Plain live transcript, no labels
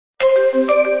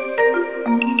Savage.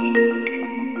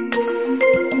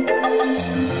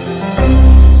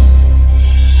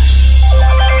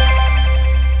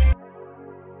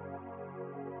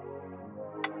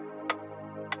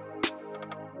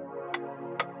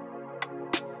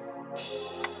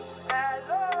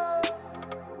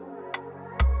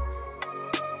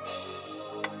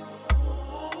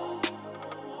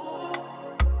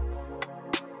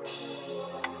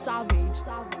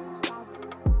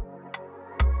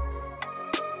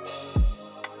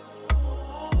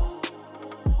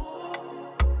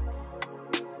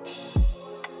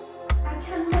 I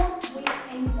cannot wait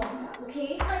any longer,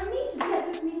 okay? I need to be at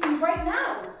this meeting right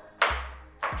now.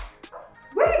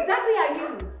 Where exactly are you?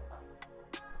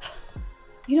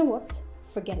 You know what?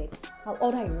 Forget it. I'll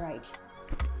order a ride.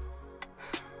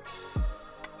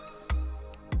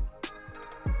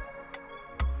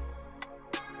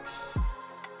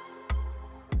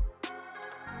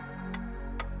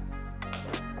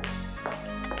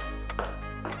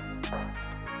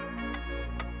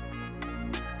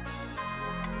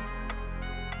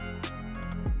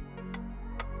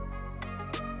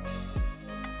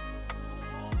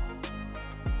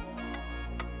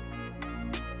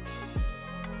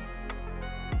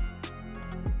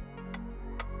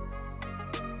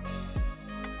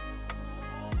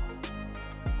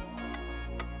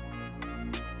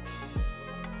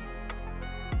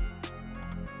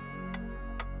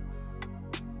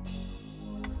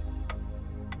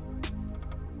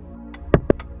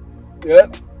 Yeah.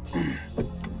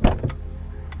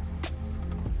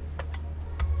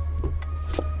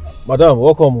 Madam,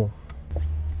 welcome.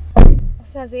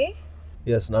 Osaze,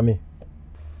 Yes, Nami.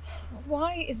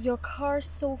 why is your car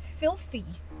so filthy?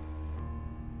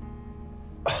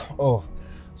 Oh,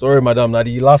 sorry, madam. Now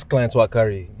the last client I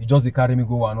carry. You just carry me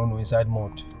go and no inside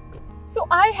mud. So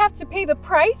I have to pay the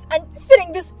price and sit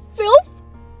in this filth?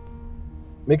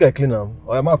 Make I clean them.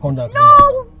 Or am I come down?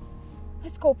 No!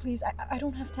 Let's go, please. I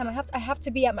don't have time. I have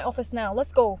to be at my office now.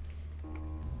 Let's go.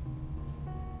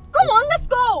 Come on, let's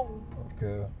go!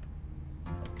 Okay.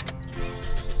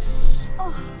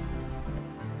 Oh.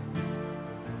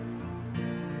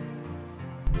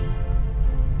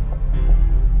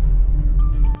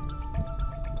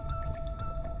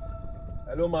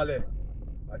 Hello, Male.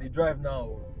 I dey drive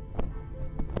now.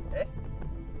 Eh?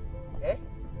 Eh?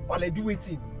 Male, do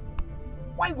waiting.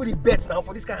 Why you go dey bet now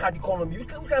for this kind of hard economy? What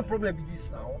kind of problem be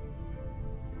this now?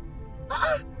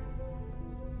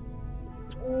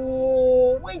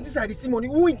 Oh, why in this I dey see money?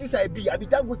 Who in this I be? I be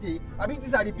Dangote. I be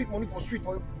this I dey pick money for street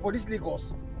for this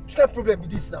Lagos. Which kind of problem be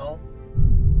this now?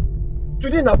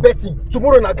 Today na betting,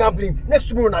 tomorrow na gambling, next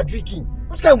tomorrow na drinking.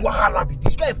 Which kind of wahala be this?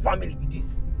 Which kind of family be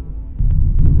this?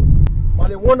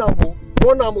 Male, one amo, I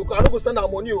don't go send her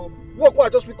money. Work where I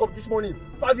just wake up this morning,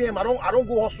 5 a.m. I don't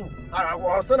go hustle.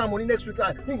 I'll send her money next week.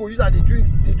 I go use her, they drink,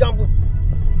 they gamble.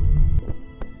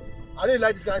 I don't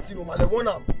like this kind of thing, Male. One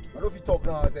am. I don't fit talk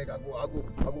now, I beg. I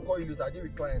go call you later. I deal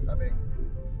with clients, I beg.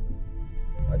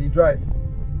 I dey drive.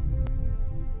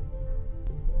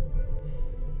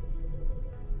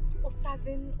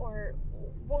 Osazin, or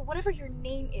whatever your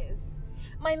name is,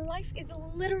 my life is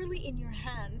literally in your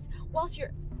hands whilst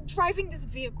you're driving this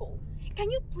vehicle. Can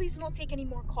you please not take any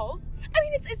more calls? I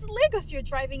mean, it's Lagos you're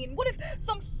driving in. What if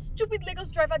some stupid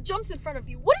Lagos driver jumps in front of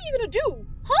you? What are you gonna do?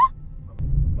 Huh?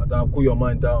 Madam, cool your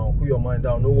mind down. Cool your mind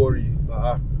down. No worry.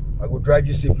 I go drive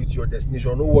you safely to your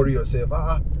destination. No worry yourself.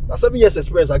 Now 7 years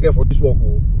experience I get for this work.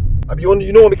 I be only,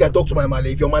 you know, make I talk to my Male.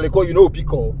 If your Male call, you know, pick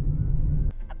call.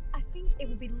 I think it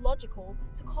would be logical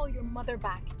to call your mother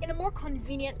back in a more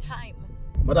convenient time.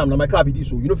 Madam, now my car be this,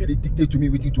 so you know if they dictate to me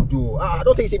what to do. I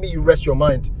don't think say me you rest your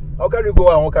mind. I'll carry you go,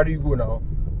 I won't carry you go now.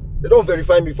 They don't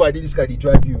verify me before I did this car, they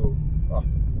drive you.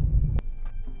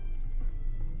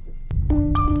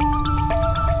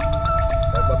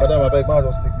 Madam, I beg, might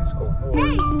just take this call. No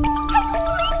Hey, can you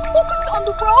please focus on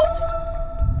the road?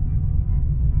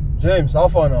 James, how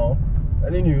far now?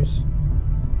 Any news?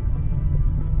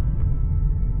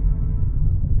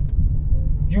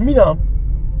 You mean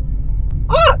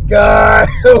God,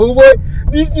 oh boy,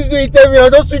 this is what you tell me, I'll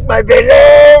just sweet my belly.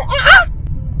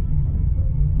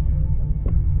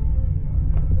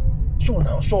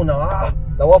 Sure now.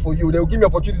 Now what for you? They'll give me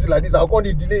opportunity like this. I'll go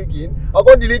delay again. I'll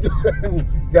go delay to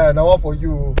God, now what for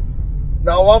you?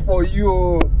 Now what for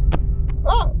you?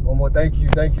 Omo, thank you.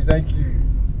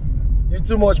 You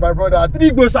too much, my brother.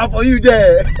 3 goes out for you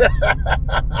there.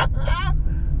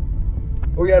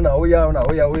 Oh yeah.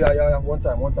 One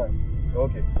time.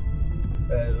 Okay.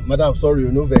 Madam, sorry,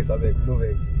 no vex, I beg, no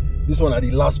vex. This one at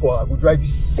the last call, I will drive you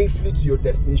safely to your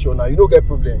destination. Now you don't get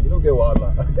problem, you don't get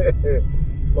wahala.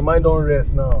 My mind don't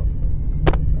rest now.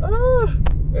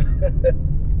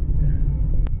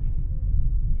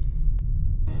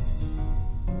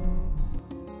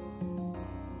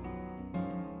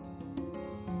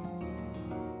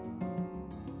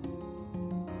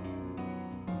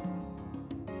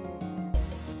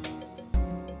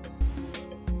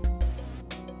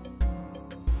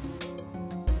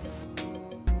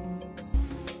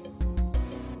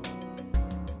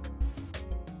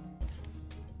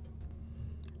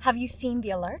 Have you seen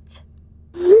the alert?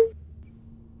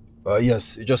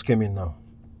 Yes, it just came in now.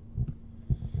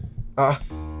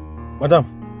 Madam.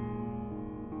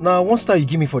 Now, one star you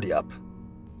give me for the app.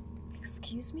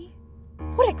 Excuse me?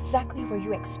 What exactly were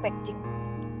you expecting?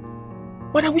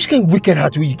 Madam, which kind of wicked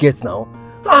heart will you get now?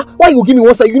 Why you give me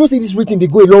one star? You know say this rating they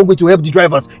go a long way to help the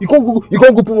drivers. You can't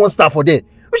go put one star for there.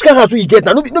 Which kind of heart will you get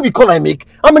now? No be call I make.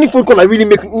 How many phone call I really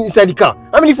make inside the car?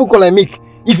 How many phone call I make?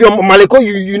 If you're Maleko,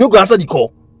 you no go answer the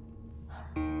call.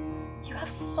 You have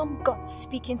some guts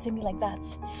speaking to me like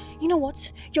that. You know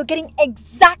what? You're getting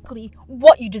exactly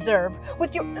what you deserve.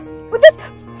 With this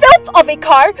filth of a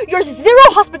car, your zero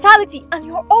hospitality, and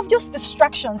your obvious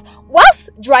distractions,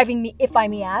 whilst driving me, if I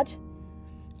may add.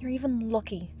 You're even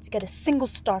lucky to get a single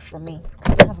star from me.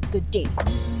 Have a good day.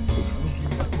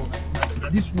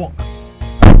 This walk.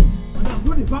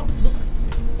 No, they bang.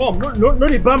 Mom, no,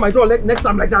 they bang my door next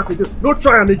time like that again. No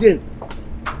try am again.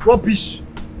 Rubbish.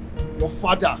 Your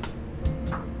father.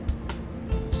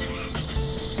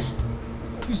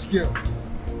 This girl.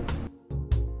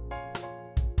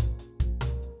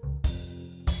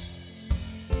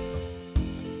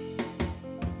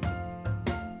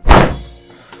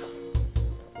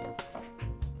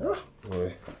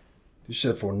 Boy, this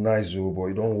shirt for nice, oh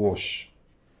boy, don't wash.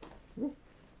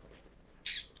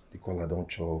 The color don't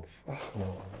chop.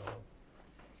 No.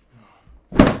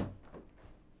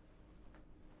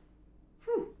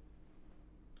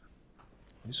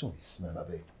 This one is smell a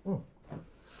bit.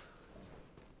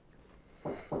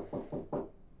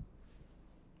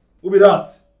 Who be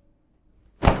that?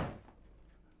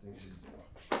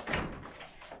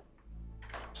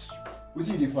 What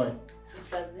you define?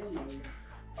 So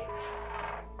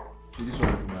this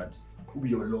one be mad. Who be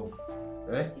your love?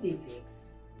 Eh?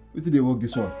 What did they work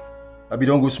this one? I be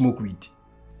don't go smoke weed.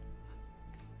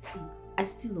 See, I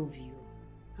still love you.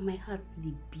 And my heart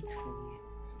still beats for you.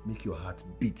 Make your heart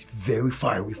beat very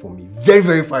far away from me. Very,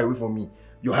 very far away from me.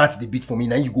 Your heart they beat for me.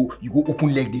 Now you go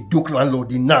open leg, the doke landlord,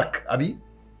 the knack, Abi?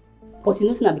 But you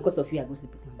know it's not because of you I go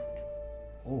sleep with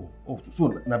landlord. Oh, so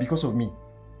now because of me.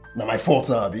 Now my fault,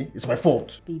 Abi. It's my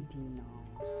fault. Baby, no.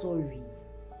 Sorry.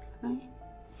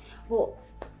 Well,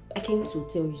 I came to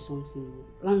tell you something.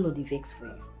 Landlord they vex for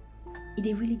you. If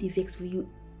they really vex for you,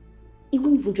 he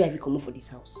won't even drive you come for this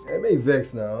house. I may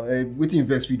vex now. What you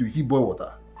vex for you do if you boil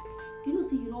water? You know,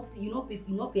 see, you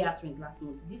not pay us rent last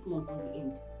month. This month's on the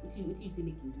end. What you say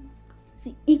make him do?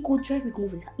 See, he could drive you come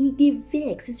over this house. He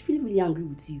vex. He's really angry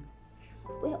with you.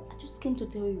 Well, I just came to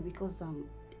tell you because I'm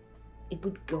a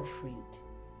good girlfriend.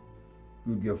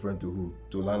 Good girlfriend to who?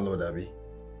 To landlord, Abi?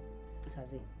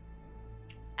 Saze,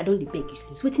 I don't beg you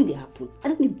since. What thing they happen? I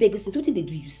don't beg you since. What thing they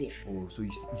do you safe? Oh, so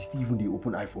you still even the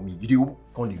open eye for me? You do open?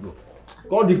 Can't go?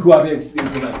 Can't go? Abi, still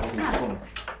open eye for me.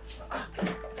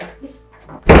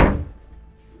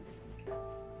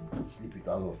 Sleep with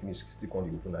landlord finish. Still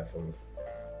can't open eye for me.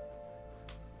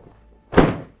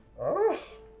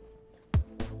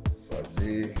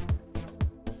 Saze,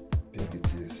 pink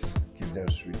it is. Give them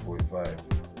sweet boy vibe.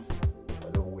 I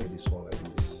don't wear this one like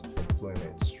this.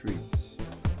 Employment straight.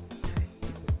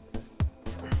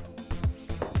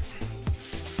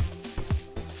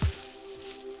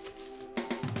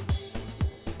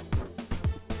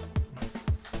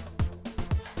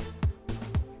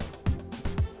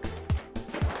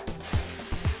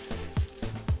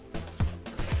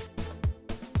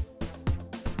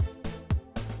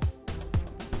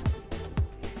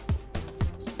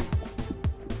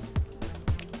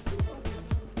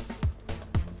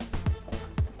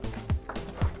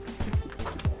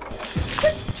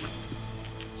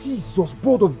 Jesus,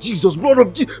 blood of Jesus,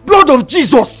 blood of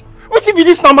Jesus! What's it be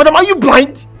this now, madam? Are you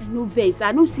blind? No vex.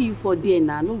 I don't see you for there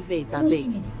now. No vex, I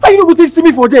beg. Are you not going to see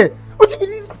me for there? What's it be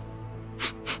this?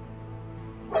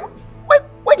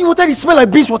 Why the water smell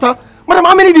like beans water? Madam,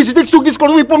 how many days you take to soak this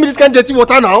clothes? We pour me this kind of dirty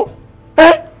water now?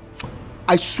 Eh?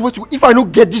 I swear to you, if I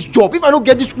don't get this job, if I don't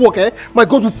get this work, my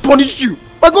God will punish you.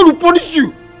 My God will punish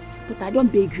you. But I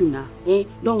don't beg you now.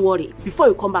 Don't worry. Before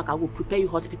you come back, I will prepare you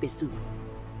hot pepper soup.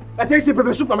 I tell you, say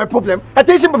pepper soup not my problem. I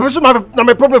tell you, say pepper soup not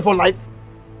my problem for life.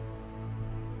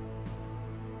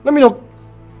 Let me know.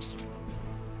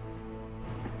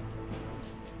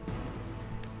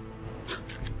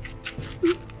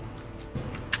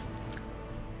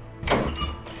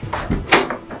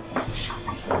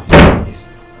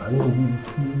 I know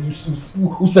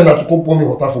who sent her to come pour me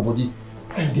water for body.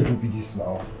 I devil be this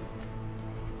now.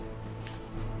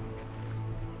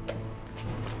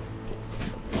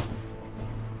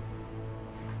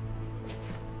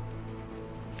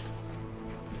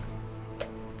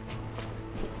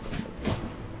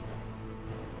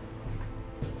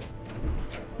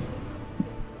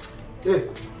 Hey.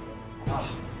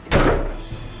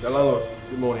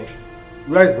 Good morning.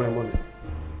 Where is my money?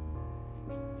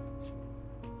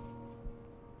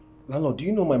 Landlord, do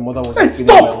you know my mother was Hey, feeling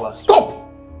well last week?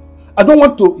 Stop! I don't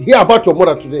want to hear about your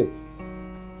mother today.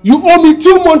 You owe me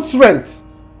 2 months' rent.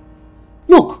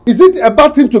 Look, is it a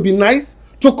bad thing to be nice?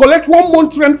 To collect 1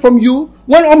 month's rent from you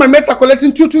when all my mates are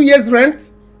collecting 2 years'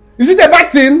 rent? Is it a bad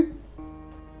thing?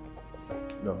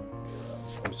 No.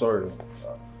 I'm sorry.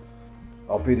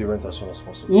 I'll pay the rent as soon as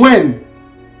possible. When?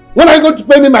 When are you going to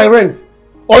pay me my rent?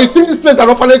 Or you think this place is an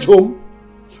orphanage home?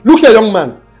 Look here, young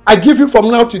man. I give you from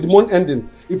now to the month ending.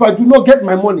 If I do not get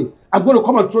my money, I'm going to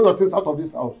come and throw your things out of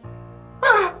this house.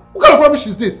 What kind of rubbish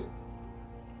is this?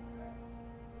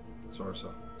 Sorry, sir.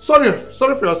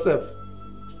 Sorry for yourself.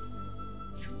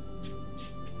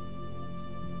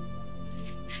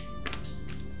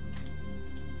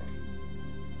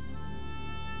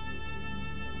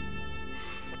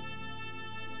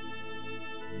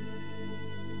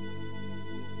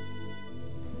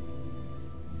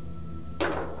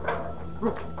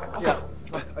 Bro, yeah.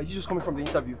 Are you just coming from the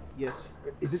interview? Yes.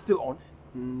 Is it still on?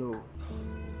 No.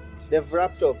 They've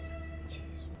wrapped up.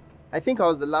 Jeez. I think I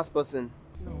was the last person.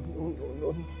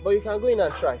 No. But you can go in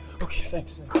and try. Okay,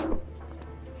 thanks.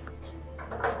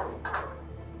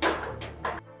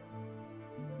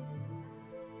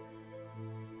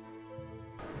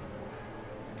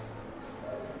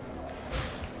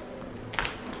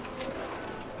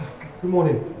 Good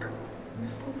morning.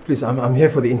 Please, I'm here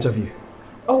for the interview.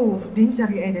 Oh, the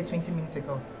interview ended 20 minutes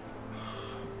ago.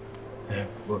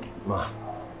 But ma,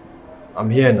 I'm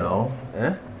here now.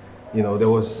 You know, there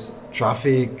was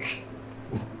traffic.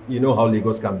 You know how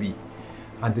Lagos can be.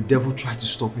 And the devil tried to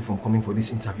stop me from coming for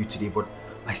this interview today, but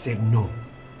I said no.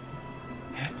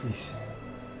 Please.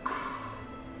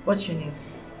 What's your name?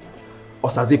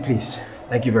 Osaze, please.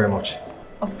 Thank you very much.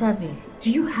 Osaze,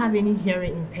 do you have any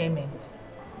hearing impairment?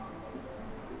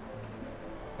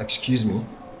 Excuse me?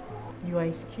 You are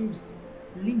excused.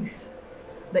 Leave.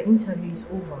 The interview is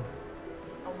over.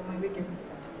 I was on my way getting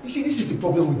some. You see, this is the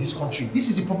problem with this country. This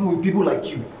is the problem with people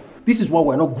like you. This is why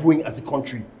we're not growing as a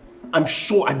country. I'm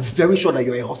very sure that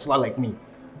you're a hustler like me.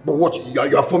 But what,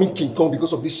 you are forming King Kong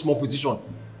because of this small position?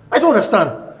 I don't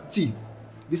understand. See,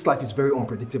 this life is very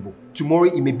unpredictable. Tomorrow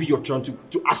it may be your turn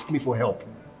to ask me for help.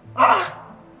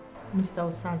 Mr.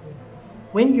 Osaze,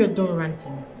 when you're done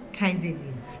ranting, kindly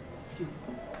leave. Excuse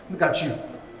me. Look at you.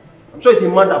 I'm sure it's a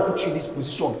man that put you in this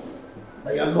position.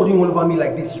 That you're lording all over me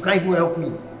like this. You can't even help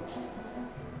me.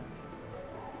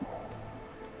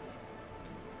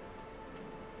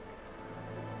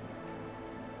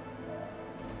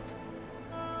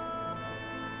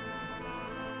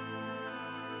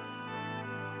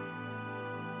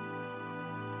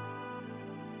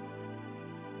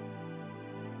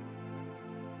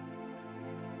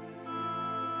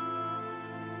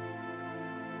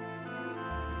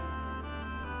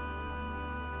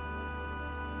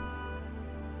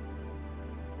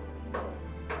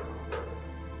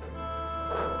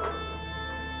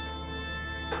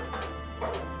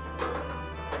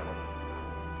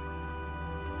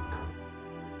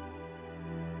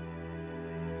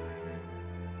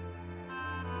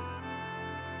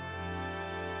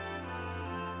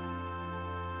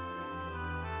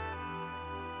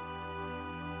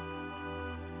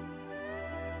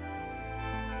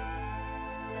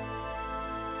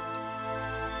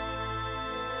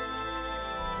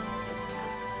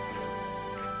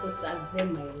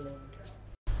 Osaze, my love.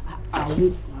 I'll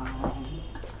wait now.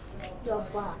 You're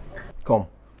back. Come.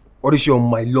 What is your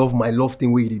my love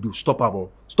thing where you do? Stop am.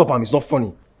 Stop am, it's not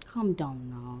funny. Calm down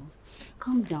now.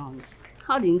 Calm down.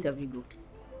 How did the interview go?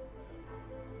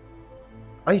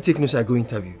 Are you taking us to go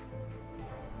interview?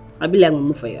 I'll be like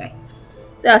move for your eye.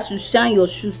 Say I should shine your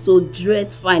shoes so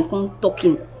dress fine, come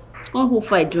talking. Come who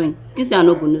fight join. This are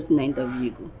not going to see the interview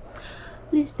you go.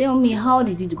 Please tell me, how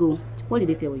did it go? What did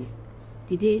they tell you?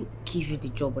 Did they give you the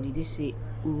job or did they say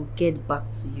we'll get back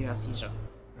to you as usual?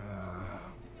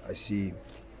 I see.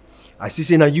 I see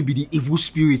say now you be the evil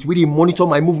spirit. We dey monitor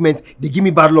my movement. They give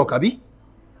me bad luck, Abi?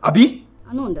 Abi?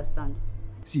 I don't understand.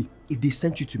 See, if they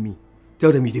sent you to me,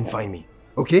 tell them you didn't find me.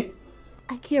 Okay?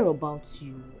 I care about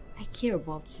you. I care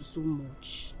about you so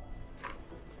much.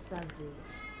 Osaze.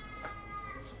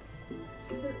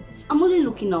 I'm only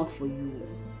looking out for you.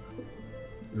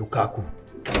 Lukaku.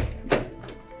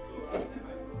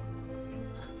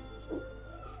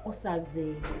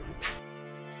 Osaze.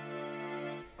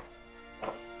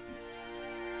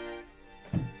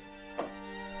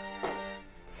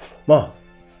 Ma.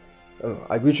 Oh,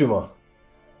 I greet you, ma.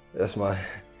 Yes, ma.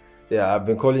 Yeah, I've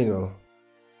been calling you.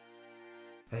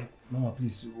 Hey, Mama,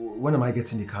 please, when am I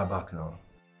getting the car back now?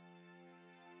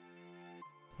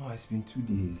 Oh, it's been 2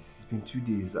 days. It's been 2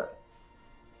 days.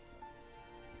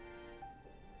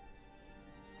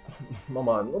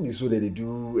 Mama, not be so that they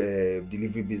do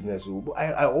delivery business, but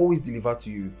I always deliver to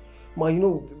you. Ma, you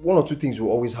know, 1 or 2 things will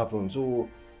always happen, so...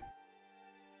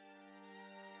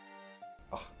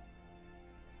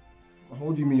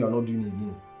 What do you mean you're not doing it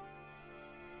again?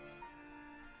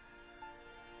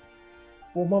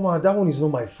 But Mama, that one is not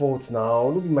my fault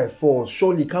now. Not be my fault.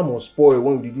 Surely come on spoil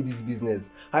when we do this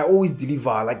business. I always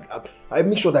deliver. Like I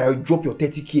make sure that I drop your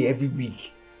 30k every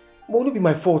week. But it not be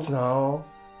my fault now.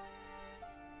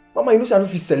 Mama, you know, I don't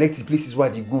feel select the places where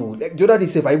they go. Like the other day,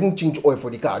 if I even change oil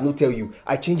for the car, I don't tell you.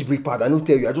 I change brake pad, I don't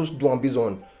tell you. I just do one based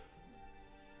on.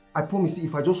 I promise you,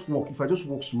 if I just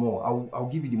walk small, I'll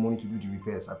give you the money to do the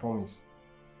repairs. I promise.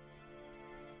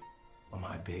 Mama,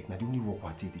 I beg. Now the only work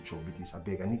I take the job with this. I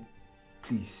beg. I need.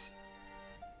 Please.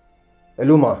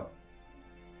 Hello, ma.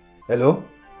 Hello?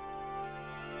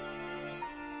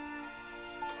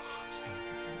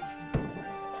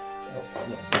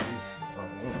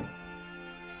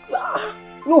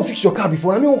 No, fix your car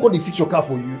before. I mean, won't call they fix your car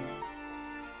for you.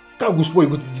 Car go spoil,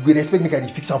 you go expect me to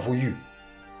fix am for you.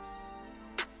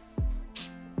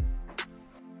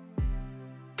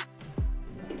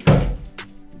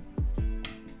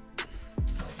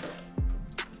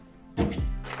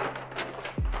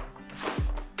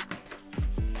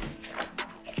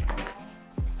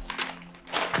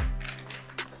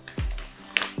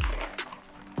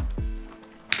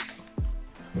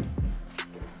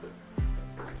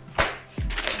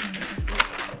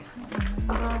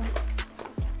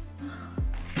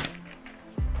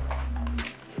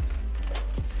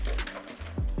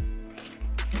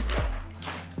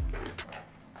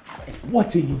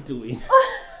 What are you doing?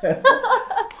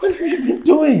 What have you been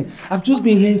doing? I've just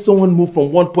been hearing someone move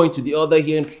from one point to the other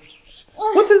here.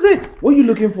 What is it? What are you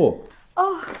looking for?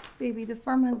 Oh, baby, the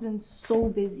firm has been so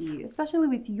busy, especially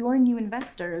with your new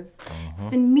investors. It's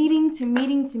been meeting to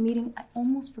meeting to meeting. I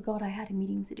almost forgot I had a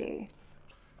meeting today.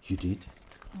 You did?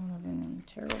 Oh, I've been in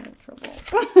terrible trouble.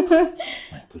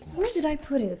 My goodness. Where did I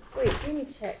put it? Wait, let me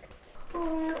check.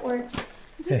 Or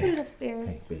did I put it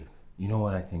upstairs? Hey, babe, you know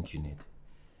what I think you need?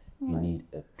 You need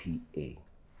a PA.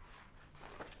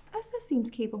 Esther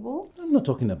seems capable. I'm not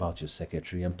talking about your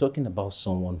secretary. I'm talking about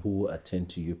someone who will attend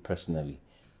to you personally.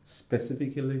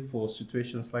 Specifically for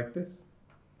situations like this.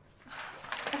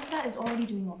 Esther is already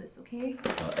doing all this, okay?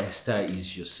 Esther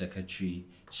is your secretary.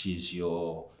 She's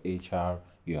your HR,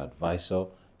 your advisor.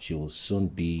 She will soon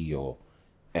be your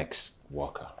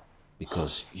ex-worker.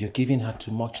 Because you're giving her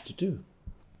too much to do.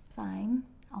 Fine.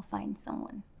 I'll find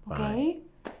someone, okay? Fine.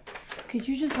 Could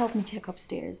you just help me check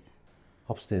upstairs?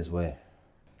 Upstairs where?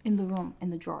 In the room, in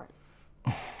the drawers.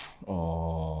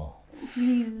 Oh.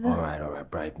 Please. All right,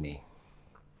 bribe me.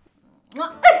 All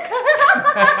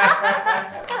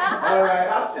right,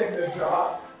 I'll take the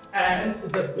drawer and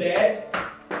the bed.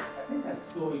 I think I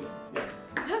saw it.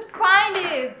 Just find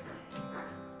it.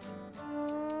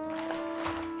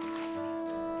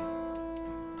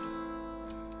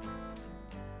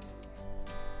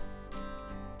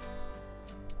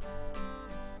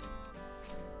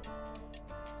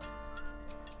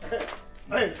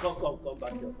 Hey, come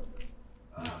back here,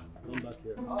 sir. Come back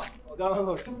here.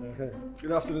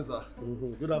 Good afternoon, sir.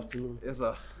 Good afternoon. Yes,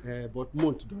 sir. But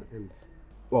month don't end.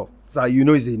 Well, sir, you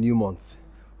know it's a new month.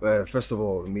 First of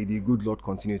all, may the good Lord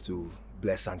continue to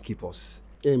bless and keep us.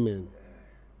 Amen.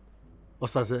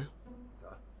 Osaze,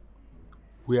 Sir?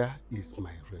 where is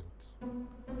my rent?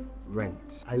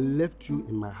 Rent? I left you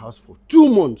in my house for 2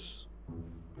 months.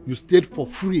 You stayed for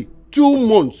free 2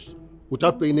 months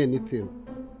without paying anything.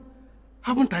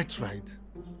 Haven't I tried?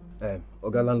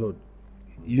 Oga landlord,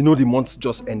 you know the month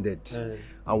just ended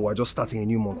and we're just starting a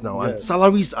new month now. And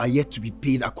salaries are yet to be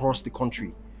paid across the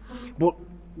country. But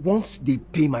once they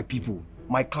pay my people,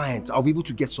 my clients, I'll be able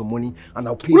to get some money and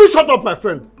I'll pay... Will you shut up, my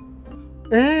friend?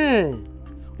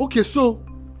 Okay, so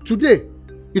today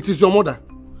it is your mother.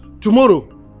 Tomorrow,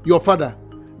 your father.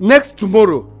 Next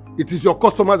tomorrow, it is your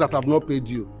customers that have not paid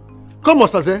you. Come,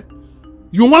 Osaze.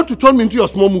 You want to turn me into your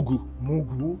small mugu?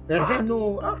 Mugu?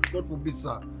 No. God forbid,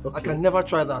 sir. Okay. I can never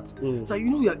try that. Sir, you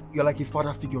know you're like a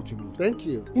father figure to me. Thank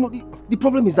you. You know, the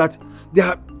problem is that there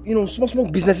are, small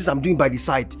businesses I'm doing by the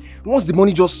side. Once the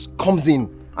money just comes in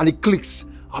and it clicks,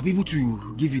 I'll be able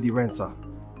to give you the rent, sir.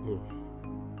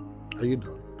 Are you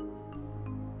done?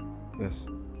 Yes.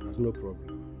 There's no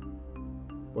problem.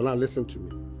 Well, now listen to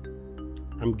me.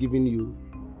 I'm giving you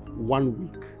 1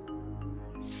 week.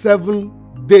 7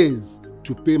 days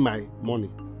to pay my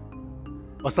money.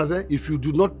 Osaze, if you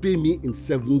do not pay me in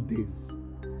 7 days,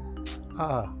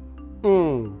 I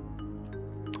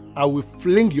will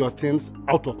fling your things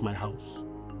out of my house.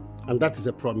 And that is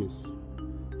a promise.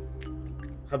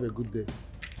 Have a good day.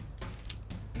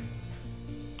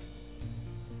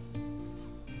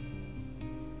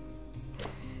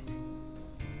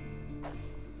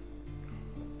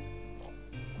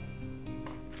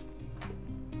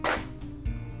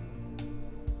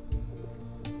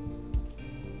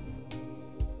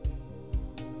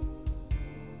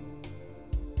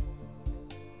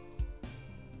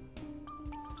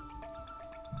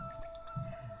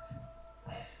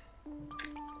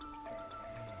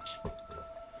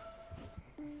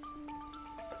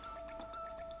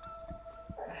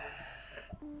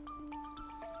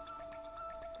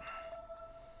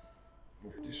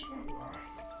 This one.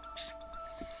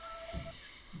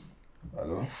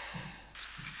 Hello?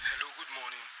 Hello, good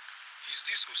morning. Is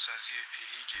this Osazie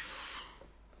Ehige?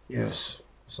 Yes,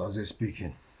 Osazie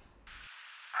speaking.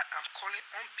 I am calling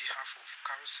on behalf of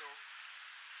Carousel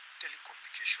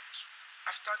Telecommunications.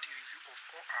 After the review of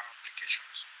all our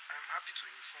applications, I am happy to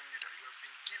inform you that you have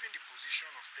been given the position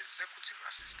of executive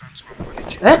assistant to our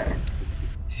managing director.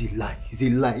 Is he lie? Is he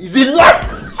lie? Is he lie?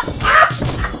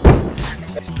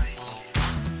 Hello, Mr. Ehige.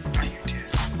 Are you there?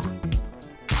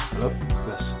 Hello?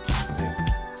 Yes.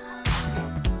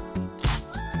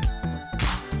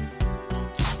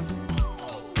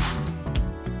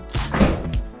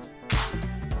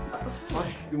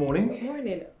 Good morning. Good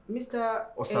morning, Mr.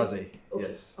 Osazie, okay.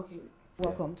 yes. Okay,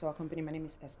 welcome to our company. My name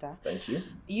is Esther. Thank you.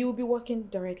 You will be working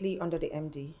directly under the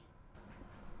MD.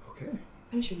 Okay.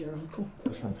 Let me show you around. Cool.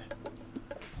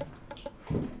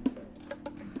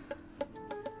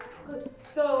 Good.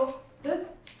 So,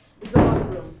 this is the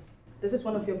bathroom. This is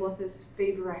one of your boss's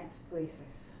favorite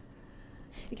places.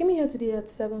 You came in here today at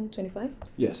 7:25?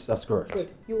 Yes, that's correct. Good.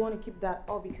 You want to keep that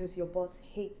up because your boss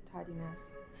hates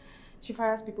tardiness. She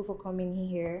fires people for coming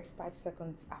here 5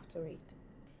 seconds after 8.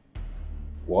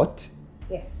 What?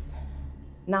 Yes.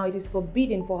 Now it is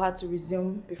forbidden for her to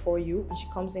resume before you, and she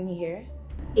comes in here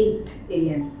 8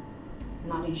 a.m.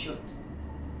 Not in short.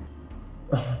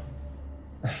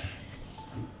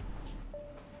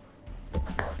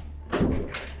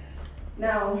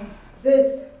 Now,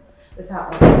 this is her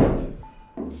office.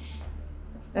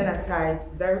 Then aside,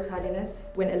 zero tardiness.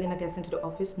 When Elena gets into the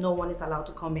office, no one is allowed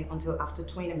to come in until after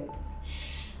 20 minutes.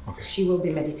 Okay. She will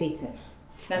be meditating.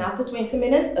 Then after 20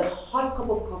 minutes, a hot cup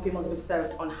of coffee must be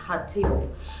served on her table.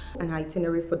 An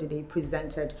itinerary for the day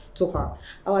presented to her.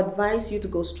 I would advise you to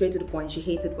go straight to the point. She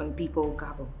hates it when people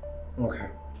gabble. Okay.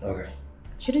 Okay.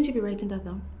 Shouldn't you be writing that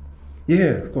down?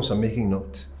 Yeah, of course, I'm making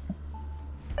note.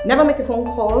 Never make a phone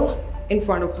call in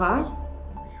front of her.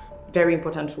 Very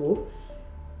important rule.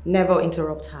 Never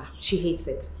interrupt her. She hates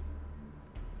it.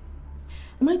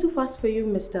 Am I too fast for you,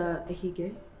 Mr.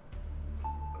 Ehige?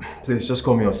 Please, just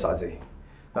call me Osazie.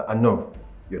 I know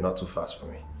you're not too fast for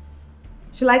me.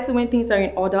 She likes it when things are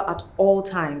in order at all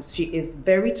times. She is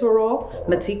very thorough,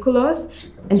 meticulous,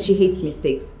 and she hates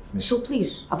mistakes. So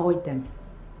please, avoid them.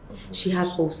 She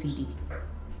has OCD.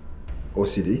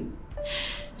 OCD?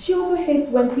 She also hates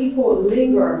when people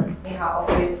linger in her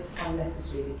office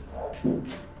unnecessarily.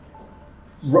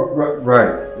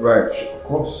 Right, of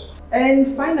course.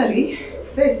 And finally,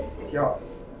 this is your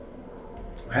office.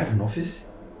 I have an office?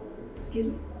 Excuse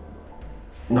me?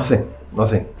 Nothing.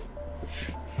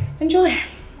 Enjoy.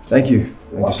 Thank you.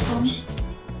 Thank you so much.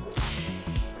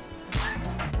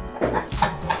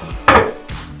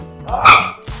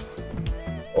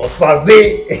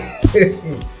 Osazie,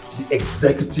 the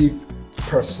executive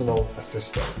personal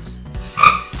assistant.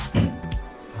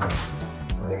 Hi,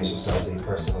 my name is Osazie,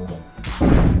 personal.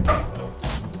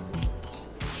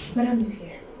 Madam is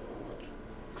here.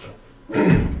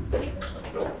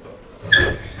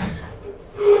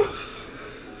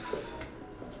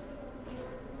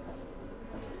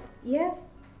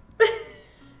 Yes.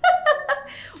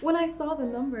 When I saw the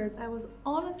numbers, I was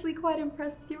honestly quite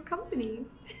impressed with your company.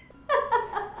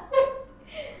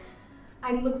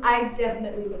 I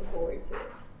definitely look forward to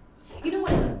it. You know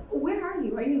what? Where are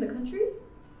you? Are you in the country?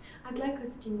 I'd like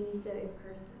us to meet in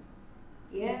person.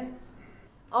 Yes.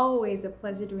 Always a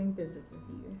pleasure doing business with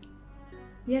you.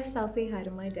 Yes, I'll say hi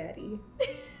to my daddy.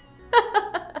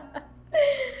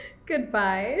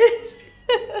 Goodbye.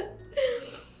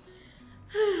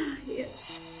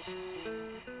 Yes.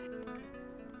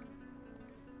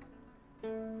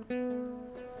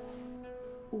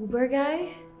 Uber guy?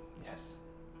 Yes,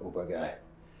 Uber guy.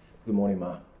 Good morning,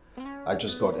 ma. I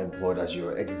just got employed as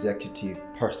your executive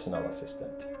personal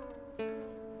assistant.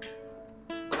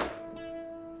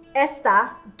 Esther,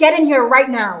 get in here right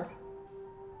now.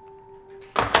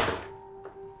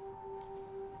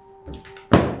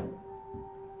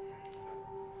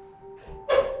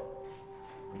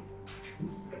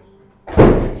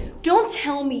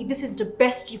 this is the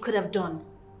best you could have done.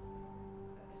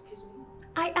 Excuse me?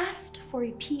 I asked for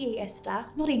a PA, Esther,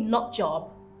 not a nut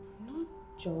job. Not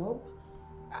job?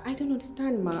 I don't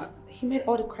understand, Ma. He met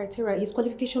all the criteria. His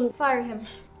qualification... Fire him.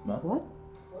 Ma? What?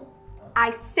 I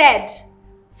said,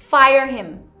 fire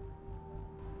him.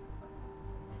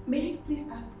 May I please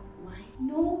ask why?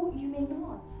 No, you may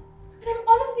not. And I'm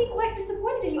honestly quite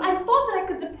disappointed in you. I thought that I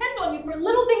could depend on you for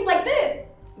little things like this.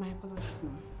 My apologies, Ma.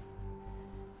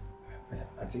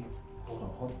 Auntie,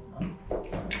 hold on.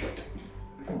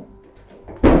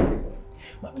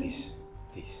 Ma, please,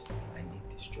 I need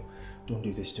this job. Don't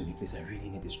do this to me, please. I really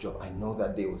need this job. I know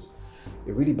that day was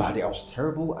a really bad day. I was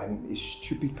terrible. I'm a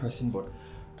stupid person, but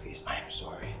please, I am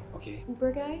sorry, okay?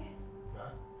 Uber guy? Huh?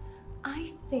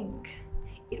 I think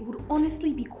it would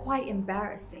honestly be quite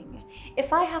embarrassing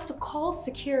if I have to call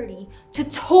security to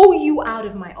tow you out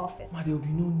of my office. Ma, there will be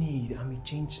no need. I'm a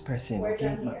changed person,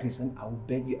 okay? Ma, please, I will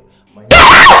beg you. My name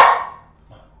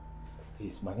Ma,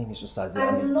 please, my name is Osaze. I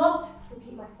will not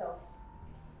repeat myself.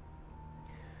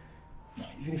 Ma,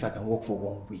 even if I can work for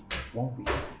 1 week.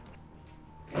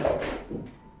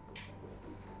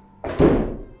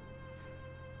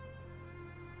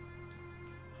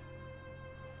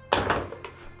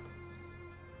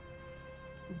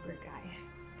 Uber guy.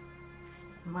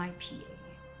 It's my PA.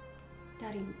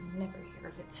 Daddy would never hear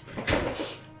of it.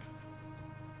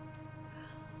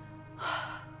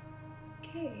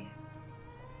 Okay.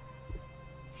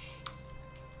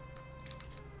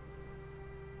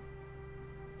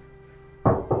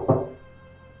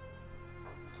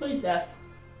 Who is that?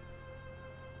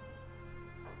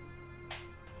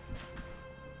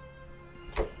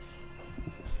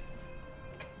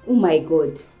 Oh my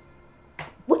God.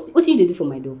 What do you do for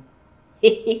my door?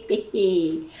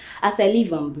 As I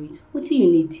live and breathe, what do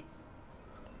you need?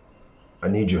 I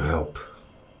need your help.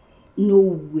 No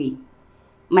way.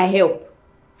 My help?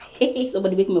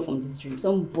 Somebody wake me up from this dream.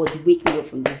 Somebody wake me up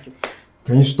from this dream.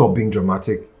 Can you stop being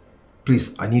dramatic?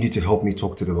 Please, I need you to help me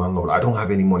talk to the landlord. I don't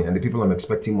have any money, and the people I'm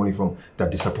expecting money from, they're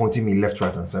disappointing me left,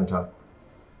 right, and center.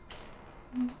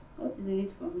 What is in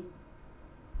it for me?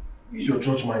 Use your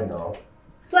church mind now.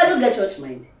 So I don't get church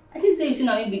mind. I think so you see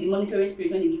now maybe the monitoring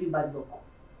spirit when they give you bad luck.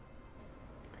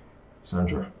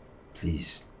 Sandra,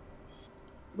 please.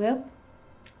 Well,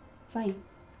 fine.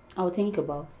 I'll think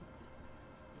about it.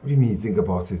 What do you mean you think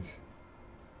about it?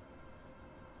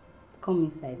 Come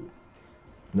inside now.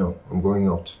 No, I'm going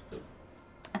out.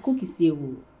 I cook is here.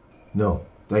 No,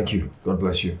 thank you. God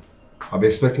bless you. I'll be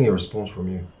expecting a response from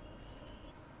you.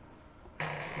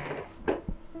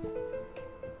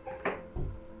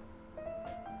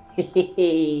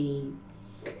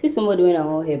 See somebody when I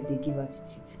want help, they give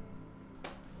attitude.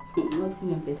 Not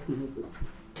my person will see.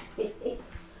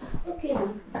 Okay,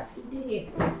 now, do here.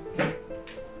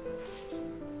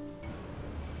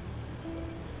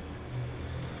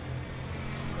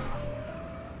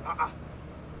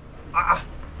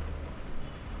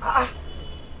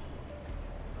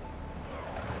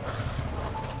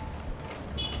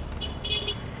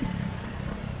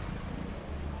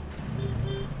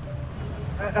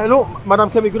 Hello, Madam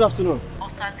Kemi, good afternoon.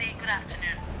 Osaze, good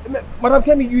afternoon. Madam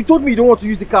Kemi, you told me you don't want to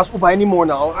use the car as Uber anymore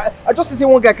now. I just see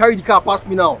one guy carry the car past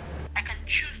me now. I can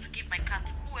choose to give my car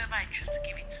to whoever I choose to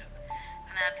give it to.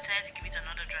 And I have decided to give it to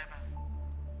another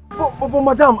driver. But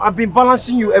Madam, I've been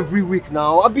balancing you every week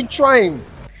now. I've been trying.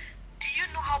 Do you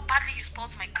know how badly you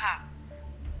spoiled my car?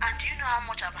 And do you know how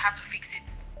much I've had to fix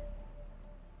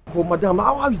it? But Madam,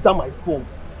 how is that my fault?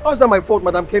 How is that my fault,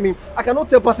 Madam Kemi? I cannot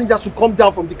tell passengers to come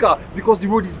down from the car because the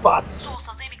road is bad. So,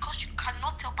 Osaze, because you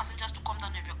cannot tell passengers to come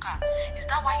down of your car, is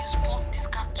that why you spoiled this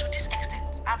car to this extent?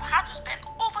 I've had to spend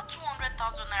over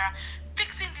 200,000 naira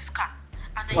fixing this car.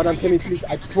 And then Madam Kemi, please,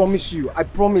 I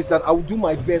promise that I will do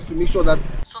my best to make sure that...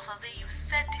 So, Osaze, you've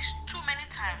said this too many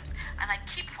times, and I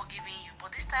keep forgiving you,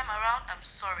 but this time around, I'm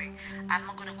sorry. I'm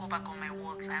not going to go back on my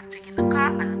words. I have taken the car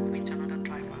and I'm moving to another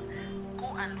driver. Go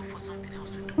and look for something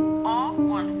else to do, or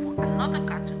go and look for another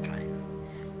car to drive.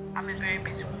 I'm a very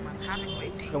busy woman. Have a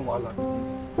great day. Don't worry about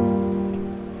this.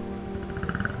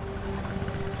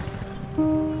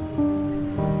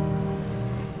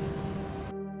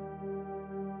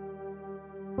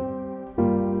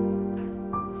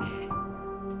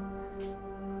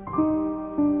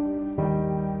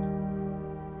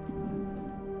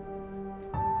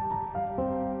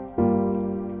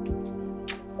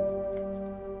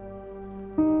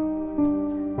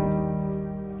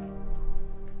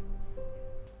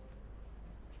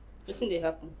 What did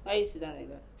happen? Why you sit down like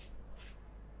that?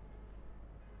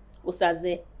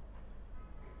 Osaze,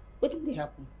 what did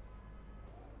happen?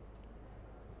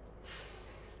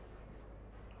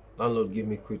 Landlord gave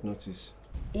me quick notice.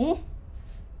 Eh?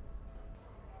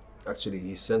 Actually,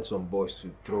 he sent some boys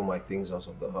to throw my things out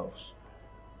of the house.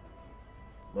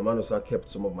 Mama Nosa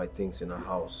kept some of my things in her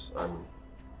house, and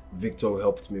Victor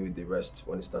helped me with the rest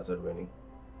when it started raining.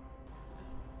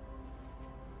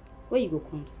 Where you go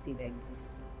come stay like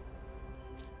this?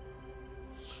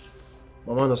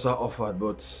 Mama Nosa offered,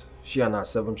 but she and her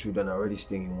 7 children are already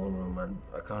staying in one room, and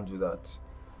I can't do that.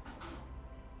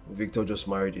 Victor just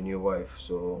married a new wife,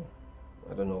 so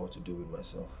I don't know what to do with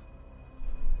myself.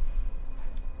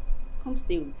 Come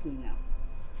stay with me now.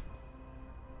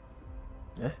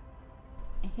 Yeah?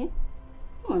 Come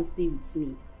on, stay with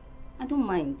me. I don't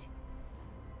mind.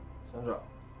 Sandra,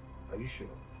 are you sure?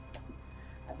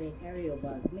 I better carry your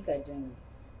bag. Make a journey.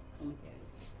 Come carry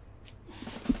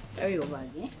it. Carry your bag,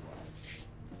 yeah?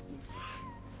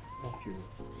 Thank you.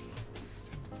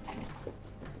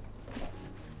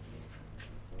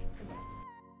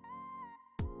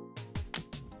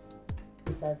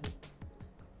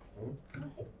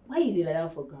 Why you lie down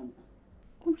for ground?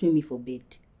 Come join me for bed.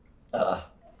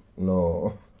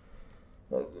 No.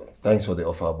 Thanks for the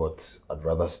offer, but I'd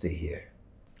rather stay here.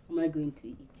 Am I going to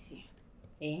eat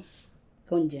you? Eh?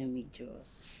 Come join me, Joe.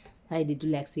 I did do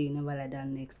like say you never lie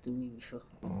down next to me before.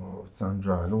 Oh,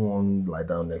 Sandra, I don't want to lie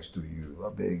down next to you. I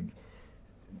beg.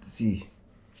 See,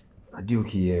 I do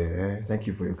okay here. Eh? Thank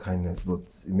you for your kindness, but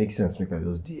it makes sense make I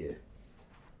just dear.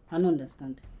 I don't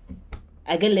understand.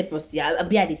 I get leprosy. I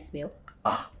be at the smell.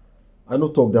 I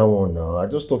don't talk that one now. I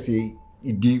just talk say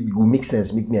it will make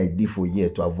sense, make me a day for a year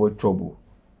to avoid trouble.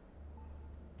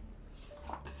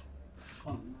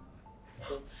 Come now.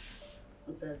 Stop.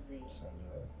 Usaze.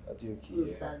 Sandra, I do okay.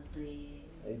 Usaze.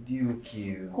 I do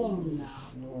okay. Come now.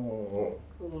 No.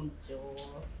 Come, Joe.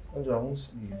 Sandra, I won't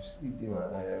sleep. Sleep in my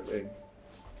eye, I beg.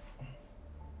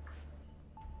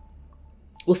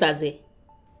 Usaze.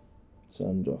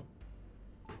 Sandra.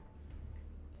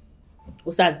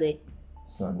 Usaze.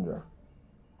 Sandra.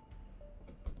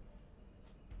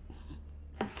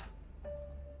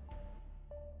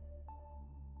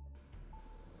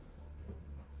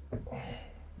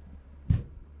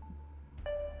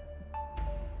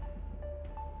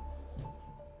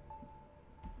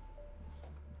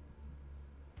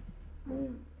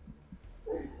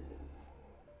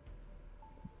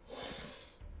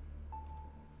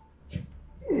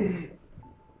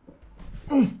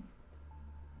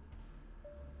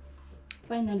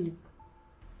 Finally,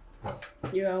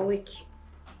 you're awake.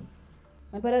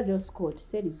 My brother just called,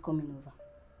 said he's coming over.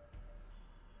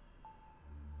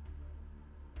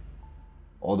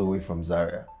 All the way from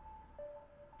Zaria.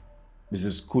 This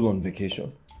is school on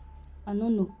vacation. I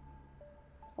don't know.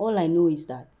 All I know is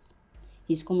that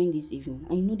he's coming this evening.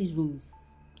 And you know this room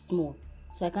is small,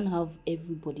 so I can't have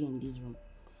everybody in this room.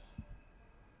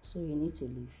 So you need to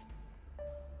leave.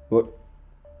 But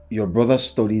your brother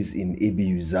studies in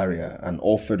ABU Zaria and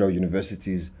all federal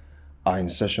universities are in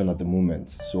session at the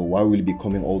moment. So why will he be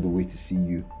coming all the way to see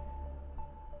you?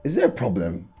 Is there a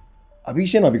problem? Are we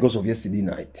saying because of yesterday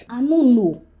night? I don't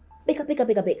know.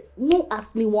 Beg. No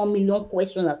ask me 1 million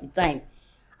questions at a time.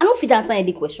 I don't fit answer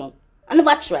any question. I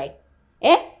never try.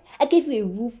 Eh? I gave you a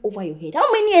roof over your head.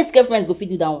 How many ex-girlfriends go fit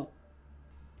do that one?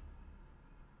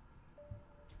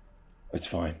 It's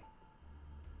fine.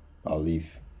 I'll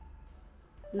leave.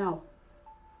 Now.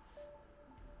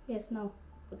 Yes, now.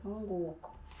 Because I want to go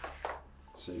walk.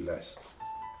 Say less.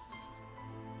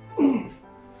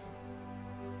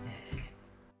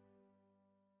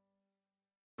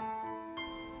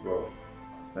 Bro,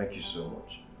 thank you so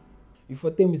much. If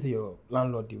you tell me say your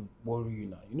landlord they worry you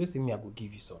now, you know say me I go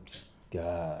give you something.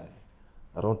 Guy,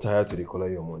 I don't tire to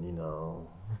collect your money now.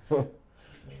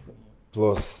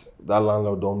 Plus, that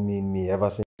landlord don't mean me ever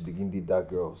since you begin date that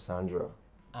girl, Sandra.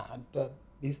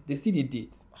 They see the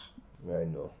date. Yeah, I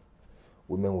know.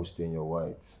 Women will stay in your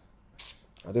whites.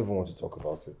 I don't even want to talk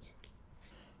about it.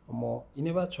 Omo, you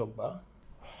never chop, ba?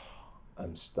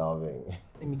 I'm starving.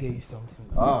 Let me get you something.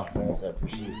 Thanks, I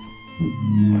appreciate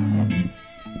it.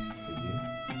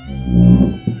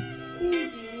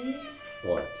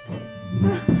 What?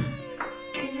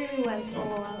 You really went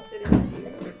all out, didn't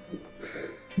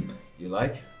you? You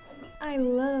like? I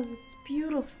love it. It's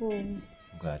beautiful. I'm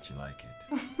glad you like it.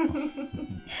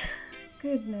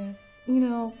 Goodness. You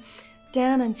know,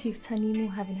 Dan and Chief Tanimo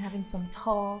have been having some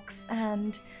talks,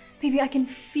 and baby, I can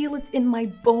feel it in my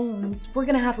bones. We're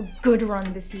gonna have a good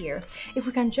run this year. If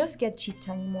we can just get Chief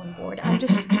Tanimo on board, I'm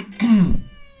just...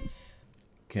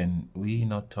 Can we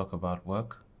not talk about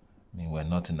work? I mean, we're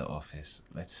not in the office.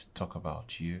 Let's talk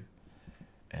about you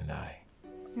and I.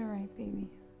 You're right, baby.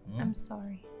 I'm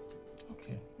sorry.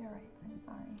 Okay. You're right, I'm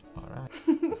sorry. All right.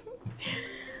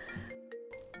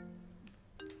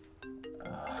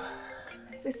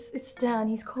 It's Dan.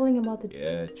 He's calling about the...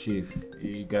 Yeah, Chief,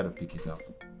 you gotta pick it up.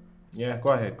 Yeah, go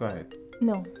ahead, go ahead.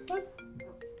 No.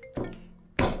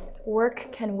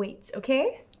 Work can wait,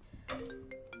 okay?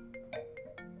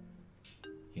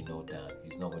 You know, Dan,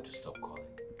 he's not going to stop calling.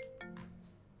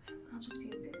 I'll just be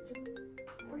a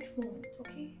brief moment,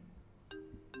 okay?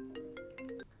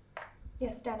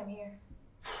 Yes, Dan, I'm here.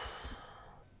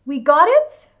 We got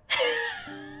it?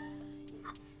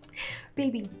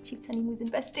 Baby, Chief ChinneyLoveEze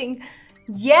investing.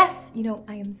 Yes! You know,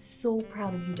 I am so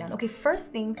proud of you, Dan. Okay,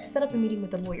 first thing, set up a meeting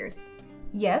with the lawyers.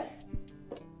 Yes?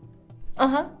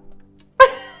 Uh-huh.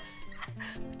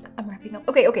 I'm wrapping up.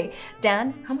 Okay.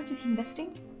 Dan, how much is he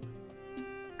investing?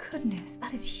 Goodness,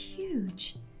 that is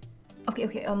huge.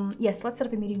 Okay. Yes, let's set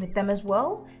up a meeting with them as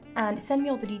well. And send me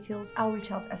all the details. I'll reach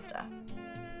out to Esther.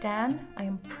 Dan, I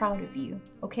am proud of you,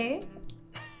 okay?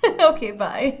 Okay,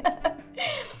 bye.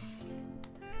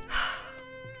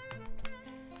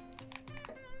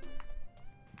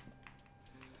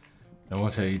 And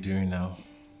what are you doing now?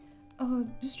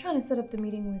 Just trying to set up the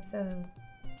meeting with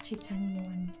Chief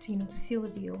ChinneyLoveEze and to seal the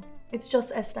deal. It's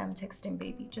just Esther I'm texting,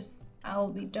 baby. I'll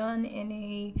be done in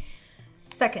a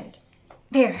second.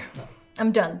 There,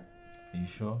 I'm done. Are you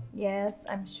sure? Yes,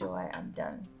 I'm sure I'm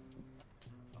done.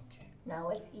 Okay. Now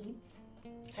let's eat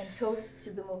and toast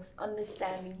to the most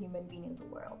understanding human being in the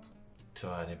world. To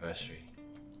our anniversary.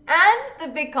 And the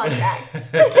big contract.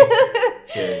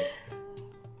 Cheers.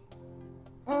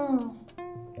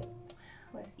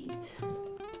 Let's eat.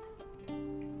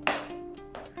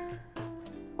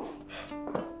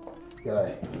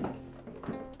 Guy,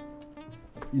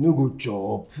 you know, good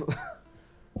job.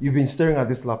 You've been staring at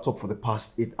this laptop for the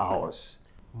past 8 hours.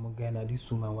 Oh my God, now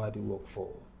this woman where I do work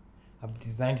for. I've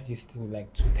designed this thing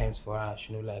like 2 times for her,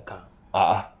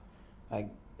 like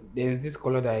there's this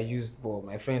color that I used, but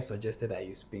my friend suggested I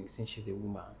use pink since she's a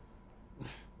woman.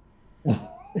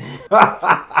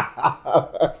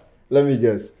 Let me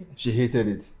guess, she hated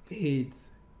it. Hate.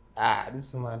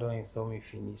 This woman don't insult me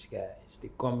finish, guys. They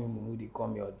call me Mumu, they call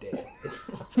me Ode.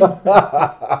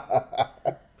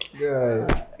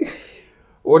 Guy,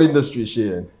 what industry is she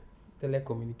in?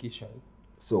 Telecommunication.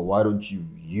 So why don't you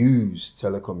use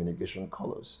telecommunication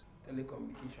colors?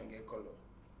 Telecommunication get color.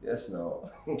 Yes,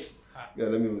 no. Yeah,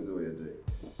 let me see what you're doing.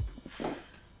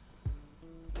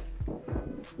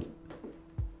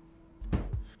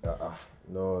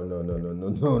 No,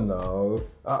 now.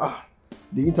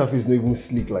 The interface is not even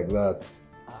sleek like that.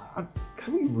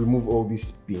 Can we remove all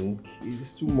this pink?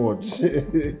 It's too much.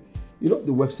 You know,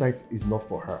 the website is not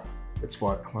for her. It's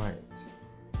for our client.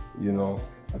 You know,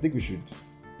 I think we should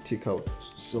take out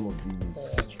some of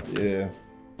these. Yeah.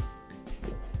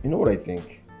 You know what I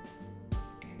think?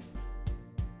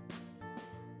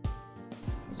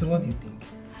 So what do you think?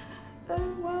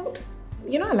 Well,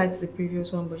 you know I liked the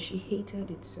previous one, but she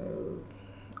hated it, so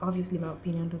obviously my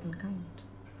opinion doesn't count.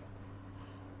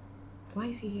 Why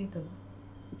is he here though?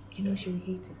 You know she will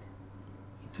hate it.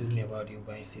 He told me about the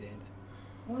Uber incident.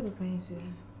 What Uber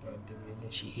incident? Well, the reason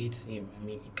she hates him, I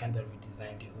mean, he kind of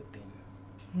redesigned the whole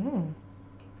thing.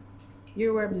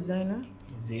 You're a web designer?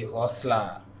 He's a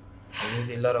hustler. He knows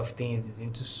a lot of things. He's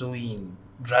into sewing,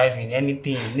 driving,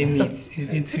 anything, name it.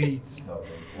 He's into it.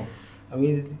 I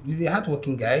mean, he's a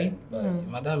hardworking guy, but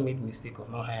Madam made the mistake of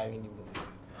not hiring him.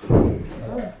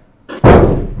 Oh.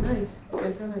 Nice. You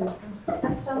can tell her yourself.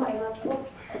 That's on my laptop.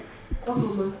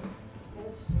 Come on,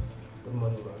 Yes. Good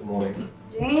morning, bro. Good morning.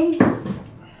 James?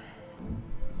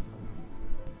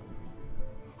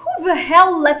 Who the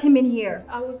hell let him in here?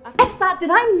 Esther, did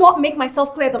I not make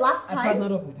myself clear the last time? I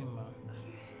partnered up with him, man.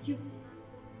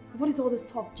 What is all this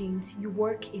talk, James? You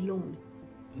work alone.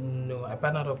 No, I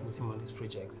partnered up with him on this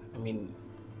project. I mean,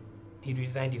 he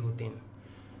designed the whole thing.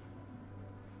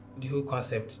 The whole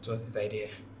concept was his idea.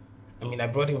 I mean, I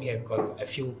brought him here because I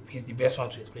feel he's the best one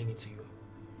to explain it to you.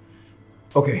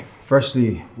 Okay,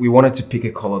 firstly, we wanted to pick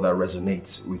a color that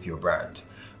resonates with your brand.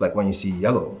 Like when you see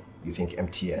yellow, you think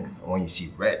MTN. And when you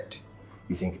see red,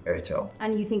 you think Airtel.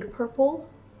 And you think purple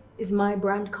is my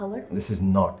brand color? This is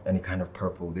not any kind of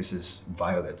purple. This is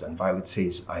violet. And violet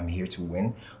says, I'm here to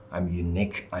win. I'm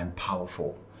unique. I'm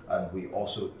powerful. And we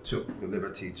also took the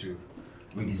liberty to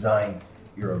redesign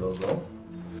your logo.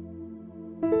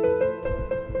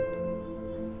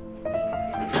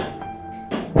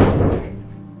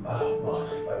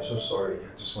 I'm so sorry.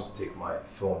 I just want to take my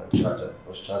phone and charge it. I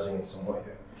was charging it somewhere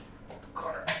here.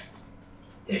 Corner.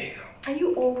 There you go. Are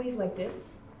you always like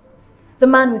this? The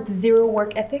man with zero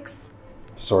work ethics?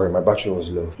 Sorry, my battery was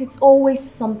low. It's always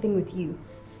something with you.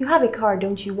 You have a car,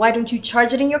 don't you? Why don't you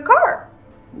charge it in your car?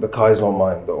 The car is not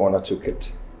mine. The owner took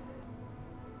it.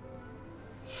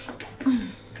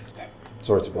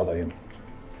 Sorry to bother you.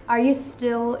 Are you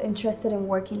still interested in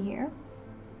working here?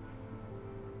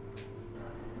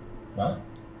 Ma?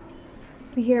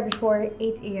 Be here before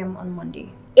 8 a.m. on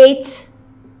Monday. 8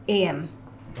 a.m.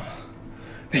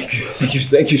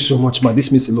 Thank you so much, ma.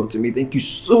 This means a lot to me. Thank you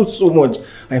so much.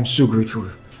 I am so grateful.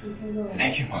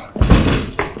 Thank you, ma.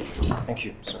 Thank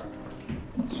you. Sorry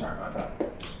about that.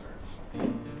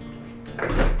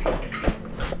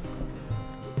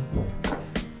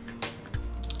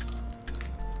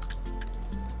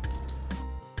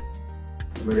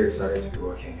 I'm really excited to be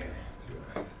working here.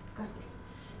 That's good.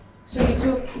 So you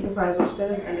took the files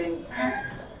upstairs and then...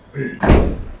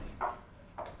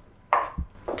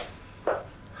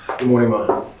 Good morning,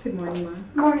 ma. Good morning, ma.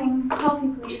 Morning. Coffee,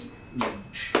 please.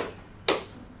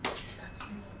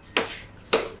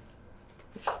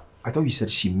 I thought you said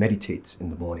she meditates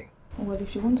in the morning. Well,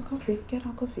 if she wants coffee, get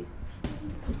her coffee.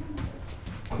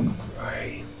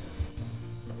 Right.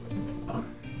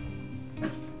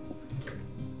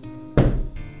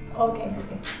 Okay.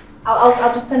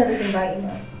 I'll just send everything by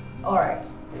email. All right.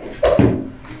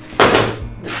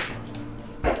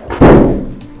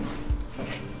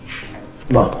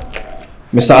 Ma,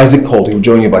 Mr. Isaac called. He'll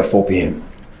join you by 4 p.m.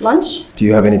 Lunch? Do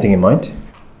you have anything in mind?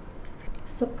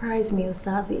 Surprise me,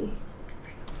 Osazi.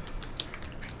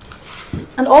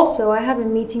 And also, I have a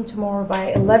meeting tomorrow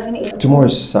by 11 a.m. Tomorrow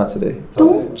is Saturday.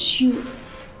 Don't you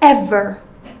ever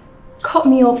cut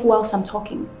me off whilst I'm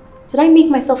talking. Did I make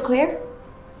myself clear?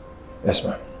 Yes,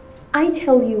 ma'am. I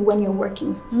tell you when you're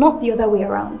working, not the other way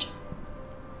around.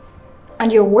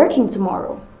 And you're working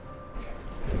tomorrow.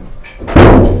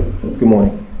 Good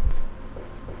morning.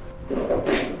 Who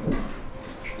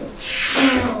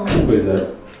is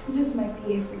that? Just my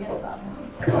PA, forget about him.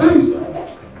 How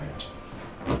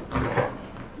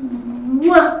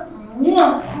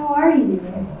are you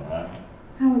doing?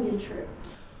 How was your trip?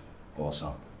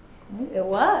 Awesome. It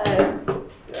was.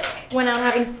 When I'm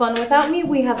having fun without me,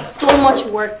 we have so much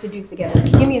work to do together.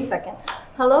 Give me a second.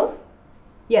 Hello?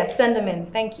 Yes, send them in.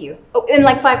 Thank you. Oh, in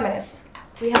like 5 minutes.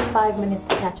 We have 5 minutes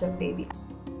to catch up, baby.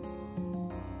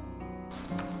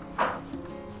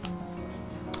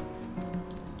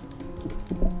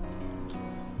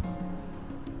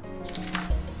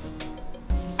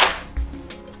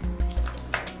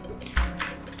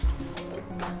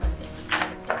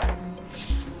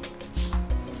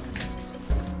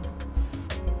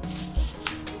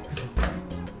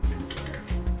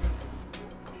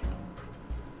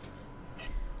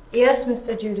 Yes,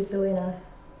 Mr. Juditalina.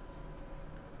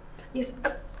 Yes,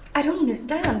 I don't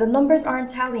understand. The numbers aren't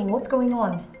tallying. What's going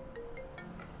on?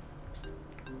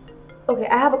 Okay,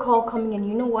 I have a call coming in.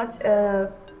 You know what?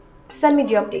 Send me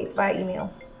the updates via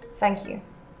email. Thank you.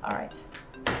 All right.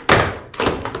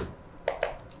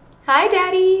 Hi,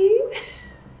 Daddy.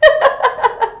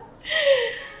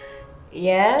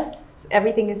 Yes,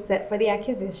 everything is set for the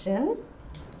acquisition.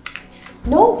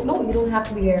 No, you don't have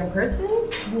to be there in person.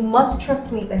 You must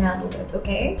trust me to handle this,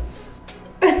 okay?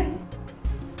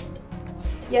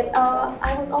 Yes,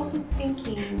 I was also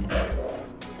thinking...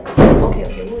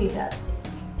 Okay, we'll leave that.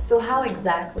 So how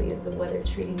exactly is the weather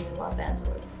treating you in Los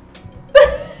Angeles?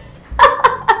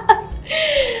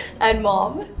 And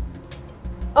Mom?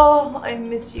 Oh, I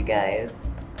miss you guys.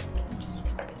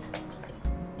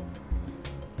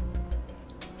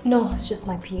 No, it's just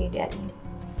my PA, Daddy.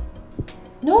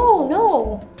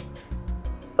 No.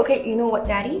 Okay, you know what,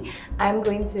 Daddy? I'm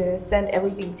going to send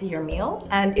everything to your mail.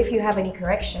 And if you have any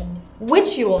corrections,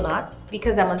 which you will not,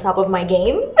 because I'm on top of my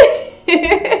game,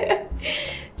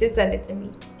 just send it to me.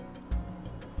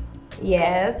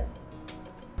 Yes.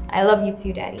 I love you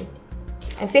too, Daddy.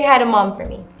 And say hi to Mom for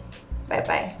me.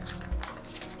 Bye-bye.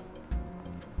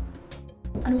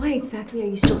 And why exactly are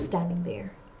you still standing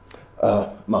there?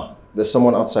 Ma, there's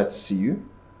someone outside to see you.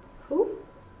 Who?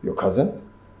 Your cousin.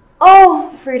 Oh,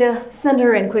 Frida, send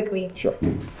her in quickly. Sure.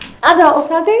 And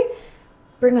Osaze,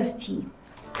 bring us tea.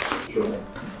 Sure.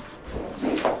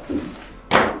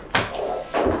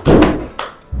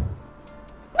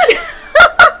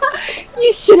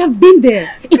 You should have been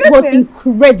there. It was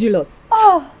incredulous.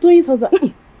 Oh. Toyin's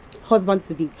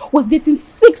husband-to-be, was dating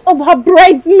 6 of her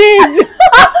bridesmaids.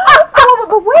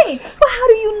 But wait, but how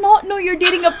do you not know you're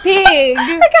dating a pig? Like,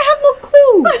 I have no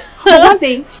clue. But one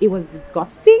thing, it was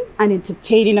disgusting and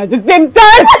entertaining at the same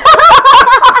time.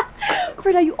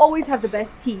 Frida, you always have the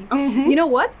best tea. You know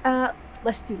what?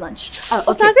 Let's do lunch. Okay.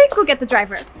 Osaze, go get the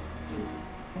driver.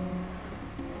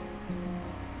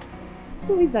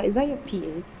 Who is that? Is that your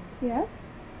PA? Yes.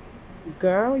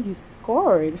 Girl, you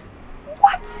scored.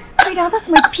 What? Frida, that's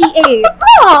my PA.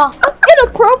 Oh, that's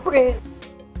inappropriate.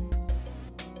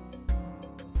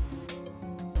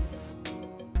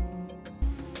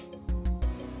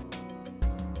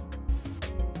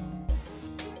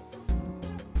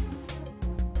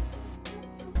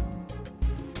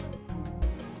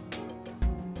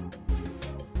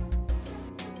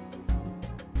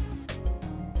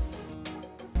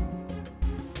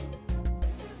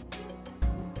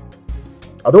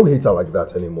 I don't hate her like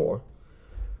that anymore.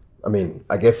 I mean,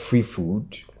 I get free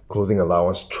food, clothing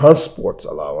allowance, transport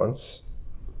allowance,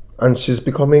 and she's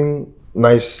becoming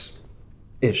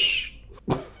nice-ish.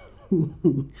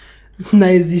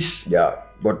 Nice-ish? Yeah,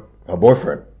 but her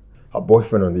boyfriend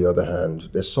on the other hand,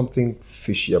 there's something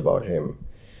fishy about him.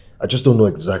 I just don't know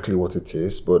exactly what it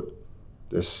is, but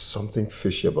there's something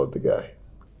fishy about the guy.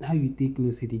 How you take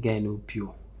no say the guy no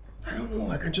pure? I don't know,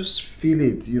 I can just feel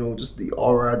it, you know, just the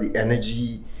aura, the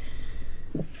energy.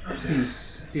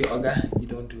 See, Oga, you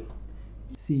don't do.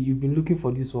 See, you've been looking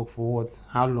for this work for what?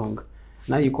 How long?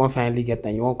 Now you can't finally get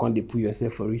and you won't come to put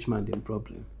yourself for rich man then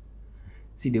problem.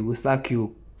 See, they will sack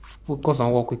you. Focus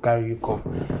on what we carry you come.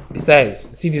 Besides,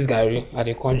 see this guy, I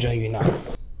they can't join you now.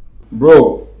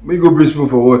 Bro, me go bring spoon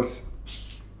for what?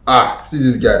 See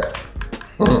this guy.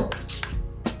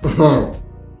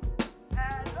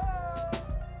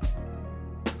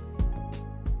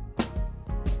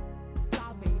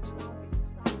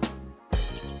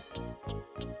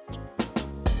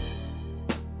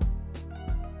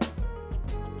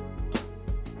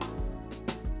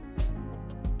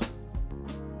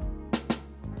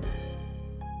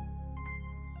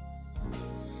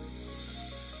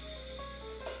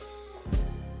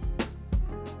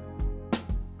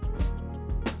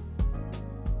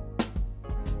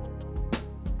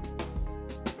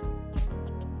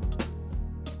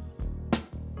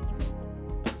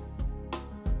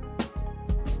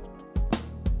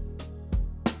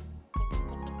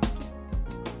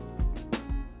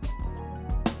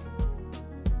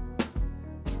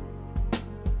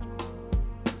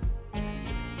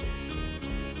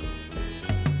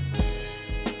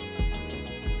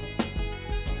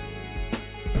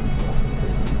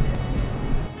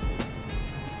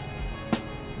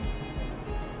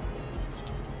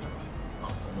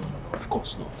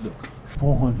 Look,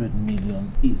 400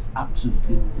 million is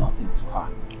absolutely nothing to her.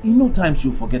 In no time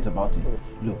she'll forget about it.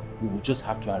 Look, we will just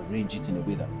have to arrange it in a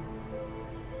way that...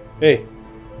 Hey,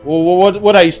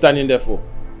 what are you standing there for?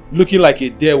 Looking like a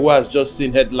deer who has just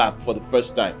seen headlamp for the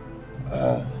first time.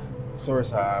 Sorry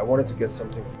sir, I wanted to get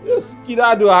something. Just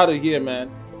skedaddle out of here, man.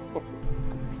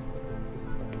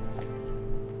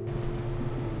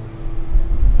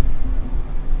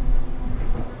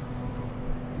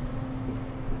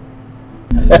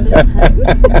 I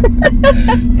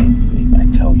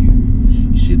tell you,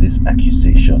 you see, this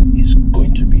accusation is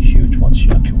going to be huge once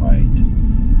you acquire it.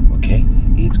 Okay?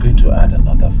 It's going to add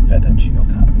another feather to your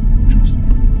cap. Trust me.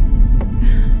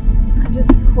 I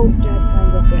just hope Dad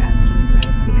signs off their asking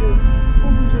price because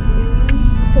 400 million,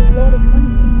 it's a lot of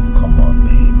money. Come on,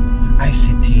 babe.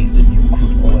 ICT is the new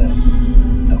crude oil.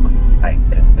 Look, I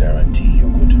can guarantee you're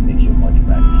going to make your money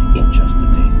back in just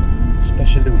a day.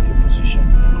 Especially with your position in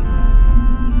the group.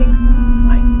 You think so?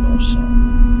 I know so.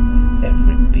 With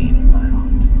every being in my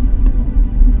heart.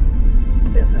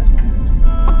 This is weird.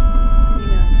 You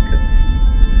know.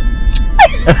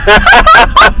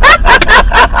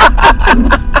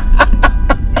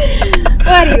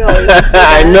 What do you always do?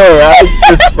 I know, right? It's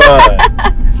just fun.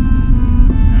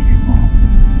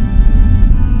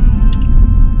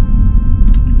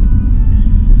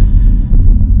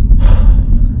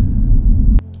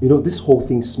 You know, this whole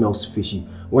thing smells fishy.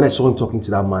 When I saw him talking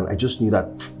to that man, I just knew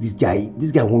that this guy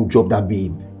won't drop that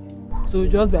babe. So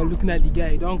just by looking at the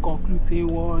guy, don't conclude say,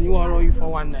 well, you want to run you for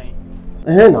one night.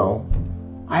 Now,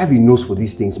 I have a nose for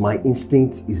these things. My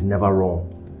instinct is never wrong.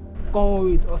 Come on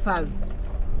with Osaz.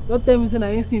 Don't tell me say na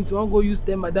instinct you won't go use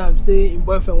tell madam say your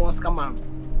boyfriend won't scam am.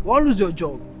 You won't lose your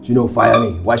job. She no fire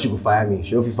me. Why she go fire me?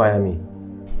 She don't fire me.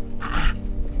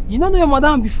 You don't know your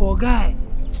madam before, guy.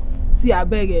 See, I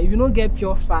beg you, if you don't get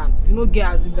pure facts, if you don't get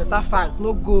as in better facts,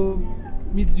 no go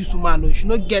meet this woman, no. You should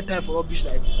not get time for rubbish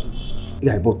like this.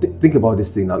 Yeah, but think about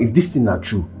this thing now. If this thing not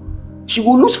true, she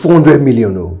will lose 400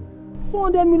 million, no.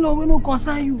 400 million will not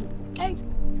concern you. Hey,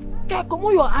 come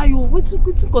on your eye, what's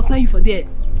concern you for there?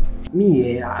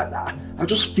 Me, I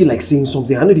just feel like saying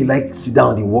something. I know they like sit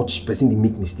down, they watch person, they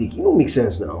make mistake. It don't make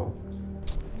sense now.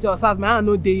 See, Osaz, man, I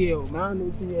know day here, man, I know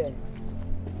day here.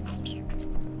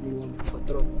 You want for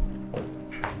trouble.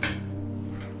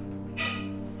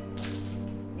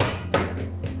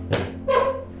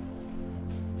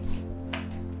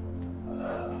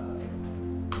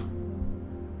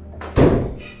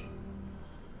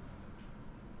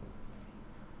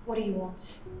 What do you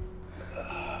want?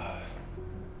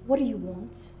 What do you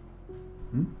want?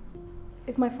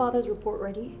 Is my father's report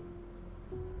ready?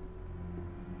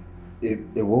 It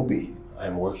will be.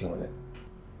 I'm working on it.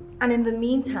 And in the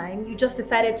meantime, you just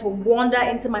decided to wander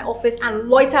into my office and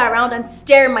loiter around and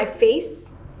stare in my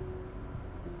face?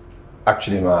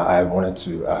 Actually, Ma, I wanted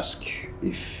to ask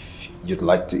if you'd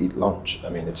like to eat lunch. I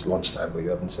mean, it's lunchtime, but you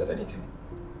haven't said anything.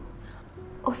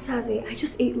 Oh, Sazi, I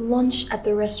just ate lunch at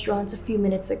the restaurant a few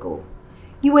minutes ago.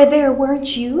 You were there,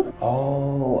 weren't you?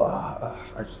 Oh,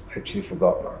 I actually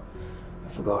forgot now. I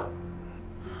forgot.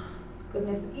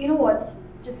 Goodness, you know what?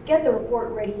 Just get the report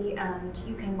ready and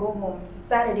you can go home. It's a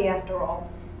Saturday after all.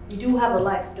 You do have a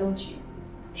life, don't you?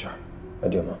 Sure, I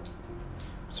do, ma.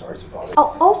 Sorry to bother.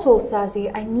 Oh, also,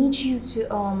 Sazi, I need you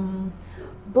to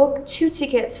book 2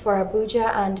 tickets for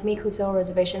Abuja and make hotel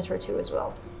reservations for 2 as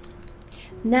well.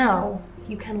 Now,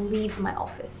 you can leave my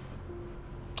office.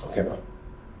 Okay, ma.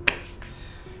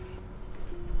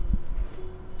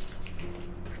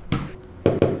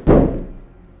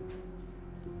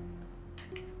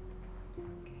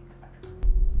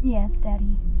 Yes,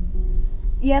 Daddy.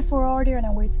 Yes, we're already on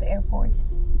our way to the airport.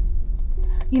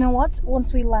 You know what?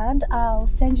 Once we land, I'll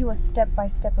send you a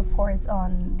step-by-step report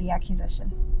on the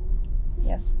accusation.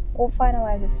 Yes, we'll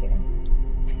finalize it soon.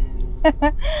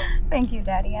 Thank you,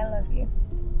 Daddy. I love you.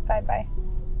 Bye-bye.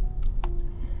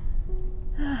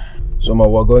 So, ma,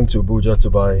 we're going to Abuja to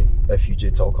buy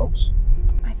FUJ telecoms?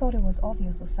 I thought it was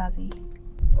obvious, Osazi.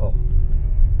 Oh.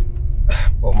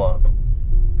 Well, ma,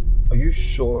 are you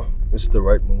sure it's the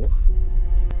right move?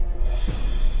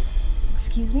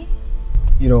 Excuse me?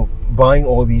 You know, buying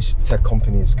all these tech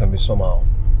companies can be somehow,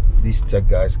 these tech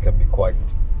guys can be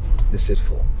quite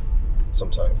deceitful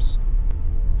sometimes.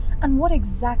 And what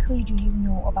exactly do you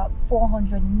know about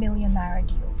 400 million naira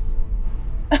deals?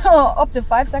 Up to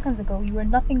 5 seconds ago, you were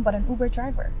nothing but an Uber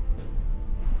driver.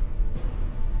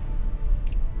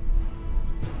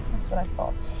 That's what I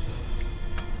thought.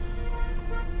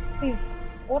 Please,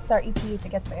 what's our ETA to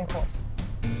get to the airport?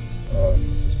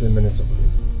 15 minutes, I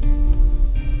believe.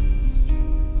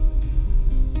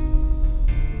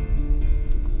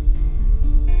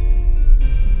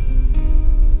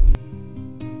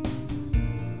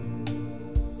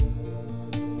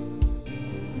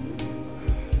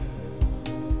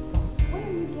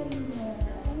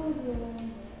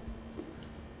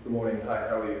 Good morning. Hi,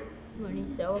 how are you? Good morning,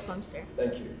 sir. Welcome, sir.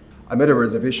 Thank you. I made a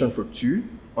reservation for 2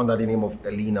 under the name of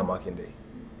Elena Makinde.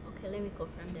 Okay, let me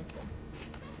confirm that, sir.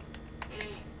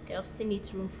 Okay, I've seen it,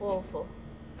 room 404.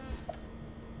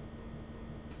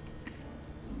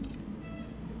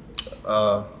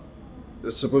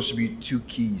 There's supposed to be 2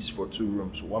 keys for 2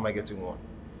 rooms. Why am I getting 1?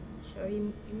 Sure,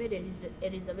 you made a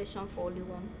reservation for only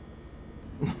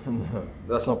 1.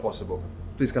 That's not possible.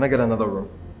 Please, can I get another room?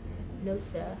 No,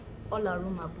 sir. All our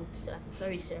rooms are booked, sir.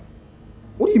 Sorry, sir.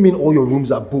 What do you mean all your rooms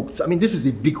are booked? I mean, this is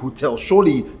a big hotel.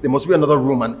 Surely there must be another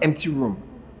room, an empty room.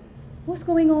 What's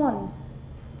going on?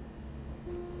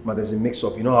 Ma, there's a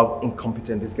mix-up. You know how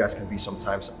incompetent these guys can be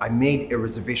sometimes. I made a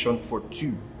reservation for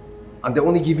 2, and they're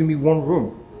only giving me 1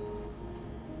 room.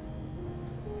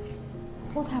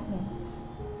 What's happening?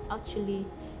 Actually,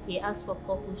 he asked for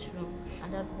couple's room,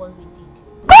 and that's what we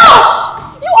did.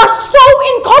 Gosh! You are so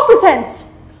incompetent!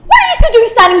 What are you still doing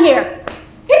standing here?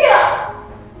 Pick it up!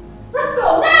 Let's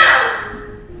go now!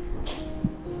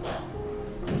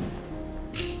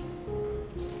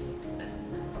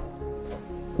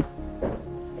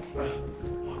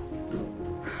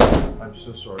 I'm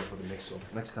so sorry for the mix-up.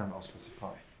 Next time I'll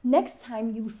specify. Next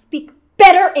time you speak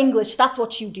better English, that's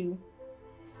what you do.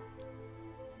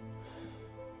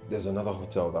 There's another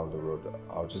hotel down the road.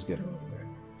 I'll just get a room there.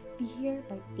 Be here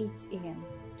by 8 a.m.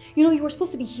 You know, you were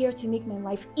supposed to be here to make my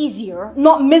life easier,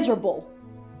 not miserable.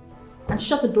 And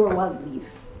shut the door while you leave.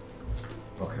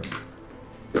 Okay.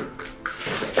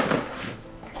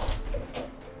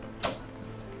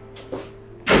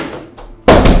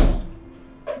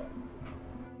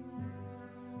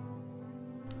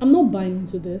 I'm not buying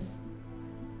into this.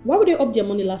 Why would they up their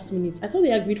money last minute? I thought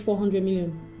they agreed 400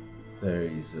 million. There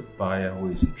is a buyer who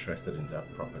is interested in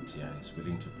that property and is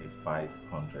willing to pay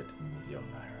 500 million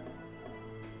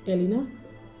naira. Elena,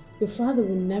 your father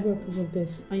will never approve of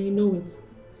this, and you know it.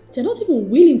 They're not even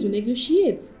willing to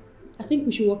negotiate. I think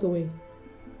we should walk away.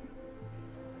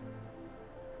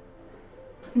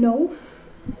 No,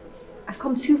 I've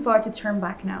come too far to turn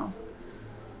back now.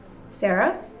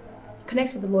 Sarah,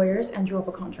 connect with the lawyers and draw up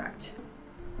a contract.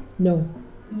 No.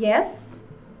 Yes?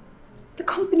 The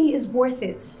company is worth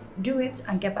it. Do it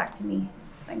and get back to me.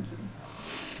 Thank you.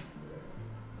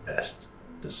 Best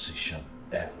decision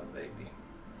ever, baby.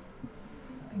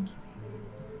 Thank you.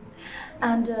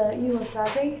 And you,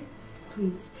 Osaze,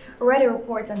 please write a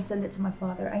report and send it to my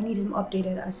father. I need him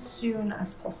updated as soon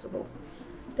as possible.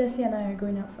 Desi and I are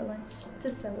going out for lunch to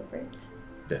celebrate.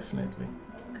 Definitely.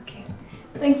 Okay.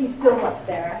 Thank you so much,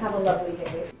 Sarah. Have a lovely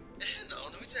day.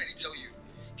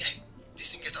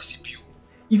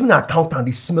 Even her accountant,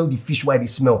 they smell the fish while they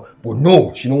smell. But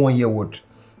no, she don't want to hear word.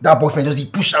 That boyfriend just he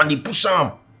push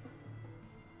him.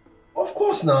 Of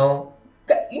course now.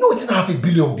 You know it's not $500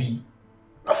 million be.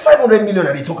 Now 500 million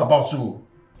that they talk about too.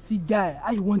 See guy,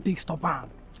 how you want to take stop am?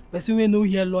 Person we no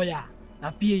here lawyer.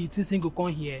 Na PA you think say go come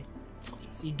here.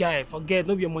 See guy, forget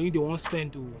no be your money they won't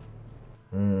spend too.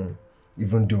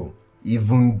 Even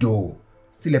though.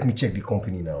 Still let me check the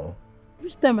company now.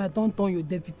 Which time I don't turn your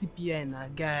deputy PA na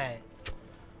guy?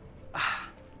 Why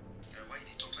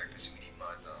they talk like person with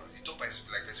mad now? They talk like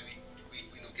person we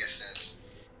no get sense.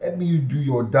 Let me do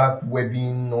your dark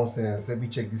webbing nonsense. Let me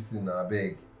check this thing now, I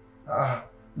beg.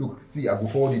 Look, see, I go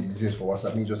forward the details for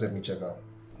WhatsApp. Me just help me check out.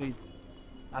 Wait,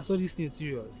 I saw this thing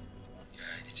serious. Yeah,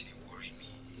 this thing worry me.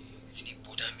 This thing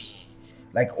bother me.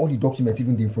 Like all the documents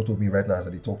even in front of me right now as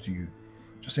I talk to you.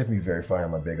 Just help me verify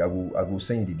them, I beg. I go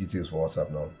send you the details for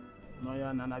WhatsApp now. No,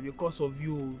 yeah, na because of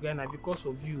you. Yeah, na because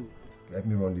of you. Let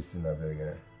me run this thing, I beg.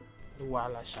 No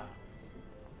wahala sha.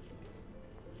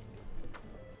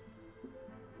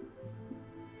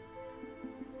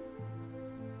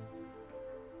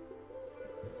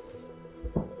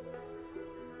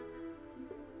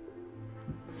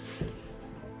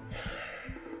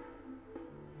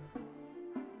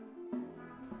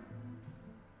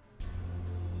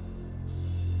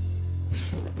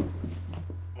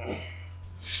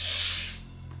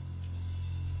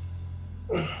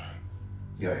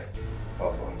 Yeah,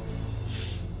 how far?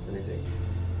 Anything?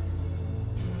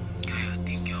 I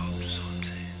think you're up to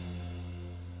something.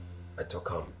 I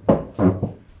talk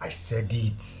him. I said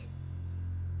it.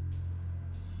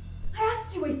 I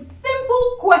asked you a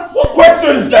simple question. What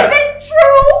question is that? Is it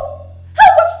true? How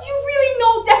much do you really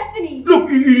know Destiny? Look,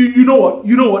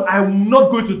 you know what? I'm not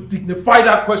going to dignify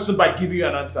that question by giving you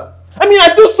an answer. I mean,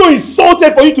 I feel so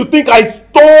insulted for you to think I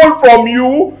stole from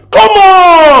you. Come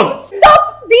on!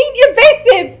 Stop being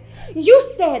evasive! You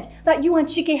said that you and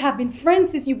Chike have been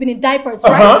friends since you've been in diapers,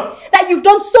 right? That you've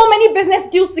done so many business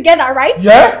deals together, right?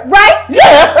 Yeah. Right?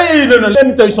 Yeah. Hey, no. Let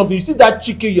me tell you something. You see that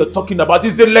Chike you're talking about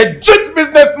is a legit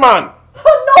businessman.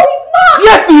 Oh, no, he's not!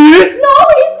 Yes, he is! No,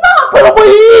 he's not! But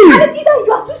he is! And it's either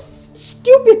you are too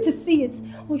stupid to see it,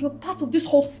 or you're part of this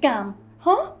whole scam.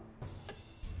 Huh?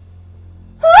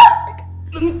 Huh?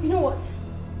 You know what?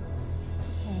 It's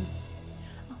fine.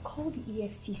 I'll call the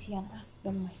EFCC and ask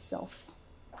them myself.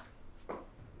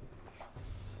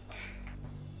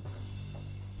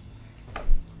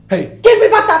 Hey. Give me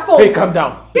back that phone! Hey, calm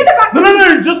down. Give it back!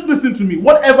 No, just listen to me.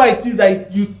 Whatever it is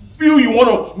that you feel you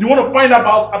wanna find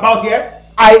about here,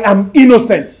 I am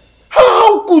innocent.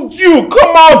 How could you?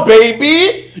 Come on,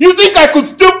 baby. You think I could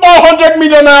steal 400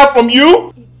 million naira from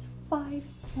you? It's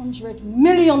 500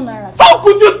 million naira. How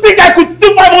could you think I could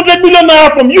steal 500 million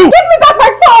naira from you? Give me back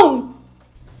my phone!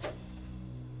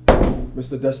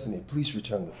 Mr. Destiny, please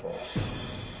return the phone.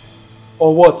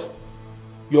 Or what?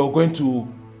 You're going to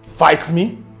fight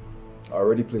me? I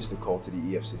already placed a call to the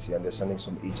EFCC and they're sending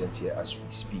some agents here as we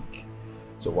speak.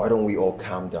 So why don't we all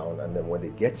calm down and then when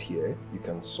they get here, you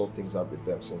can sort things out with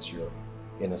them since you're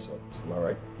innocent. Am I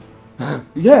right?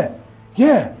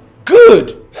 Yeah.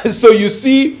 Good. So you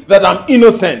see that I'm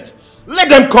innocent. Let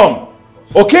them come.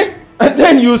 Okay? And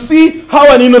then you see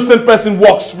how an innocent person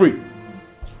walks free.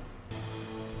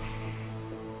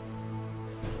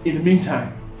 In the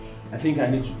meantime, I think I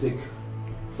need to take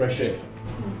fresh air.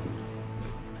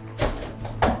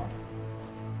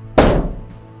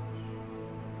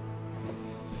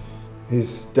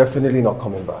 He's definitely not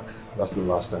coming back. That's the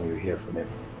last time you hear from him.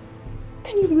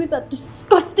 Can you believe that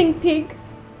disgusting pig?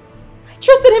 I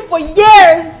trusted him for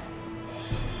years!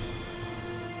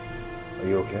 Are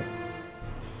you okay?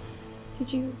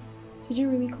 Did you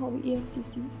really call the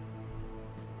EFCC?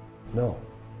 No,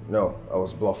 I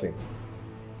was bluffing.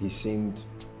 He seemed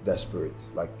desperate,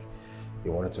 like he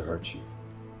wanted to hurt you,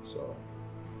 so...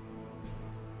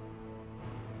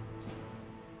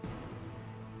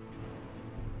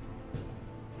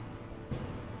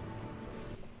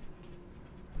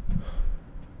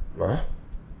 Ma?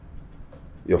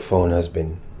 Your phone has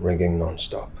been ringing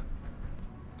non-stop.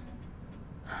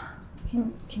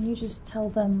 Can you just tell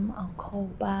them I'll call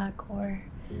back, or...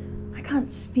 I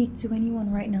can't speak to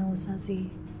anyone right now, Osazi.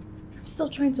 I'm still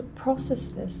trying to process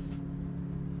this.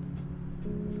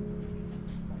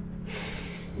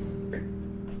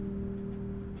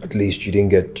 At least you didn't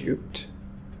get duped.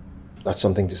 That's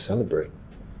something to celebrate.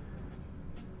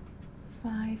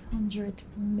 500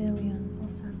 million,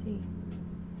 Osazi.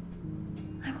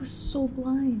 I was so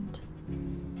blind.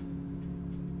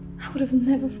 I would have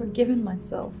never forgiven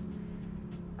myself.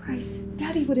 Christ,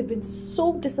 Daddy would have been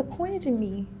so disappointed in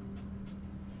me.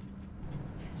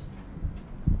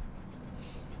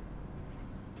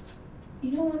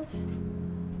 You know what?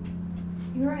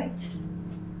 You're right.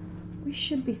 We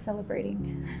should be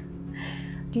celebrating.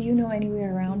 Do you know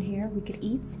anywhere around here we could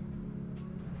eat?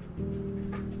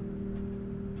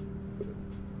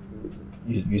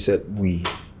 You said we,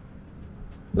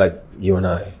 like you and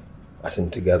I, as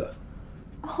in together.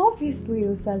 Obviously,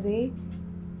 Osaze.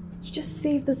 You just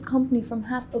saved this company from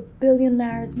 $500 million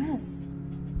mess.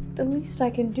 The least I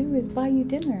can do is buy you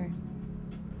dinner.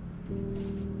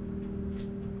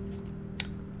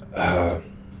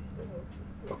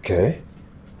 Okay.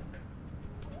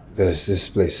 There's this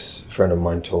place a friend of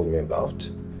mine told me about.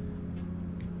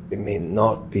 It may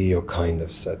not be your kind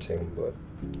of setting, but...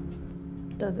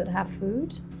 Does it have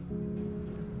food?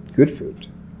 good food.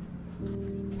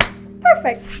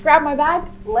 Perfect. Grab my bag.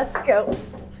 Let's go.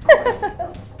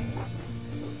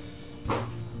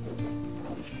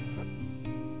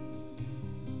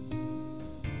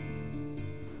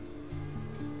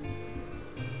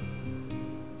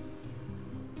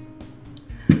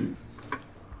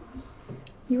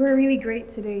 You were really great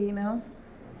today, you know?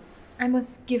 I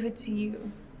must give it to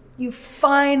you. You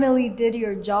finally did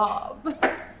your job.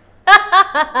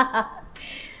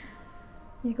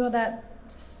 You got that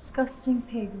disgusting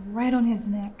pig right on his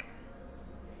neck.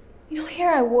 You know, here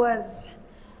I was,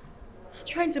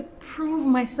 trying to prove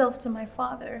myself to my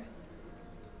father.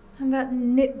 And that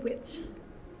nitwit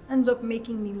ends up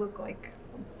making me look like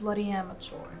a bloody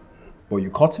amateur. But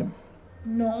you caught him.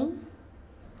 No,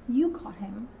 you caught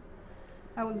him.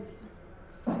 I was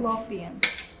sloppy and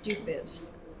stupid.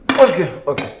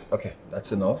 Okay,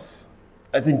 that's enough.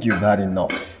 I think you've had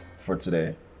enough for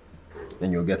today.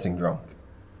 And you're getting drunk.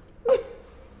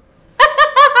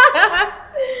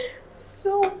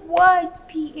 So what,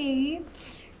 PA?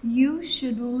 You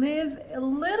should live a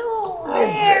little.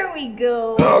 There we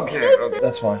go. Okay,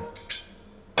 that's fine.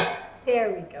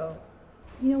 There we go.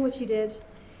 You know what you did?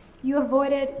 You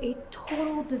avoided a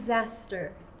total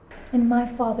disaster in my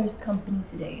father's company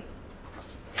today.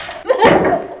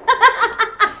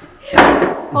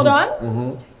 Hold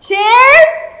on.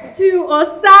 Cheers to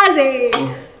Osaze.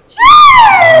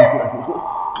 Cheers!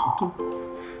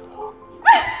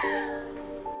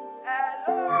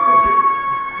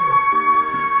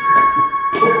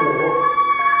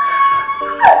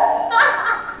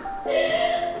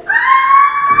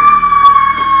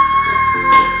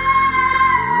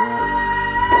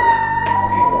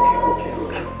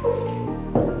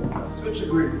 Such a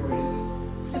great voice.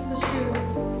 It's the shoes.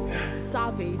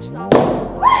 Savage.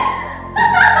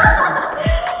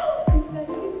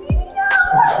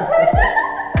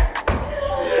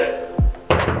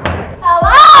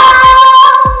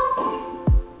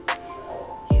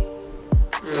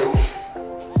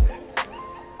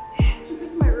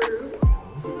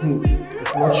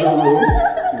 It's not your room.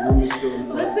 The room is still in.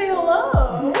 Let's say hello.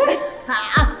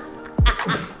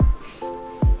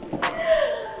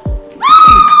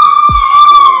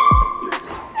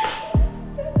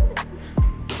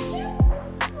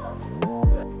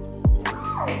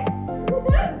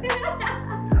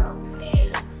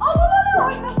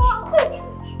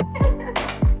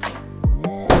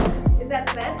 Is that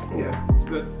the bed? Yeah, it's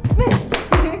good.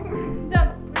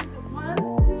 Jump. 1,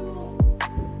 2.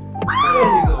 There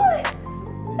you go.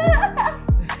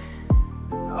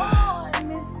 Oh, I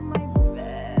missed my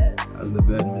bed. And the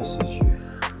bed misses you.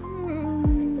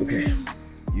 Okay,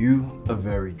 you are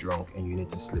very drunk and you need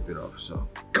to slip it off, so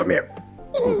come here.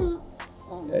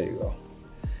 There you go.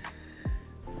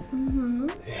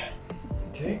 Yeah.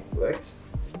 Okay, legs.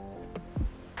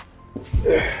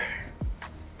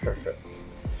 Perfect.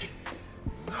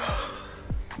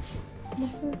 You're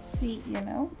so sweet, you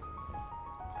know?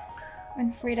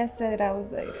 When Frida said it, I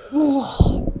was like,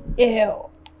 oh, ew.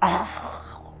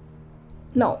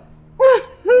 No.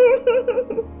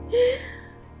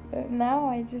 But now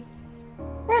I just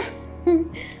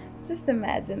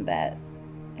imagine that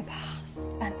a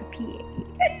boss and a PA.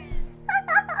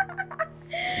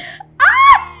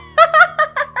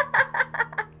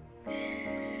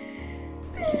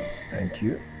 Thank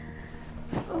you.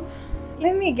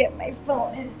 Let me get my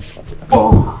phone.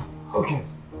 Oh, okay.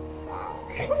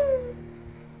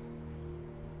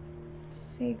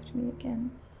 Saved me again.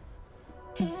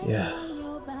 Yeah.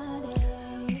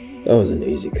 That was an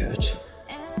easy catch.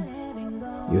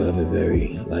 You have a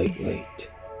very light weight.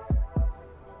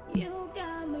 You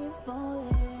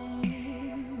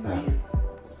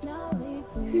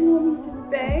want me to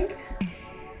beg?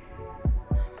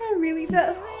 I'm really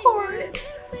that hard.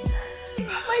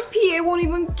 My PA won't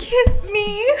even kiss me.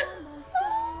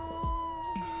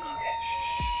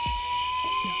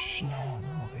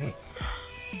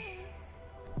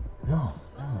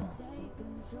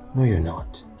 No, you're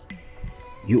not.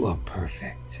 You are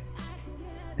perfect.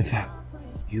 In fact,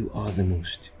 you are the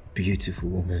most beautiful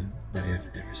woman I have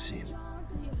ever seen.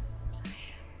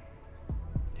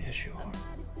 Yes, you are.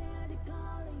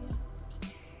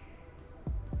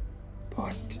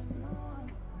 But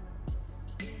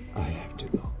I have to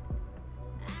go.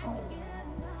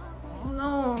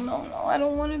 No, I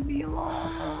don't want to be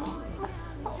alone.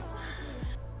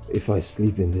 If I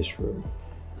sleep in this room,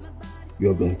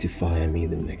 you're going to fire me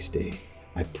the next day.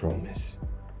 I promise.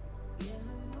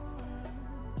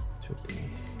 So please,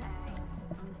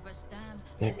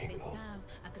 let me go.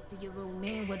 You rolled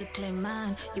in with a clear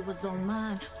mind. You was on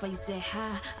mine. Before you said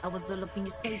hi, I was all up in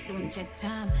your space doing check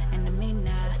time. And the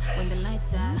midnight, when the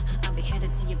lights out, I'll be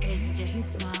headed to your page with your huge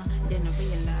smile. Then I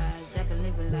realized I've been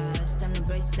living lies. Time to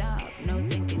brace up, no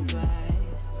thinking twice.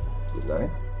 Good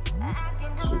night.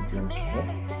 Sweet dreams.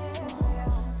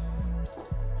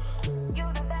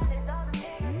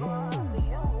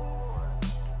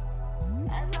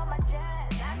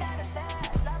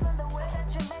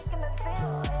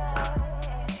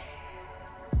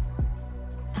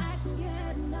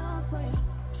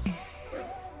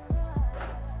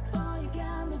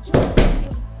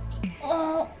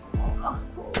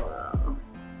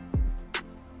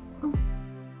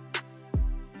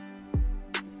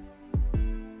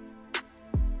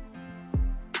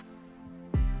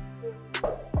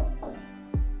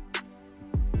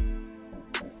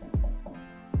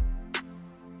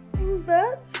 Who's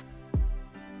that?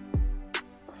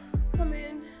 Come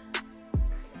in.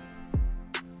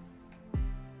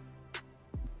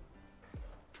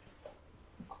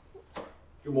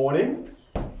 Good morning.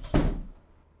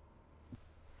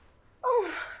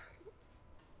 Oh.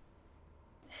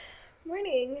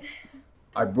 Morning.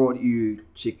 I brought you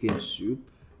chicken soup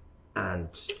and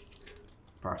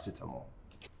paracetamol.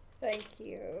 Thank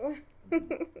you.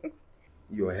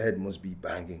 Your head must be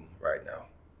banging right now.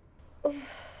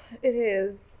 It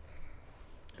is.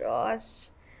 Gosh,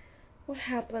 what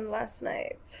happened last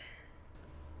night?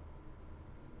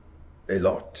 A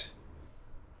lot.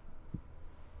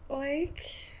 Like?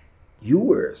 You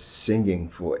were singing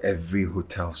for every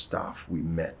hotel staff we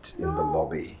met in the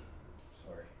lobby.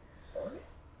 Sorry.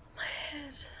 My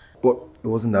head. But it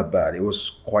wasn't that bad. It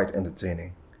was quite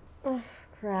entertaining. Oh,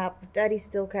 crap. Daddy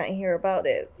still can't hear about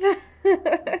it.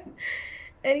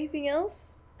 Anything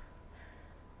else?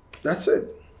 That's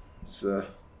it. It's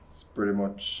pretty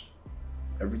much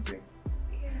everything.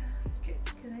 Yeah.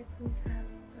 Can I please have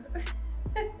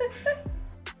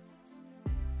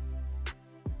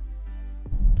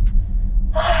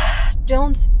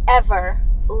Don't ever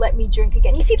let me drink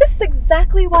again. You see, this is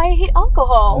exactly why I hate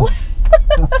alcohol.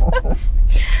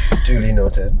 Duly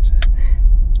noted.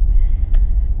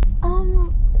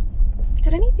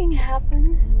 Did anything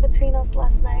happen between us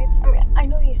last night? I mean, I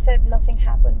know you said nothing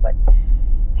happened, but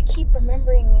I keep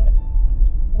remembering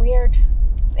weird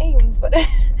things, but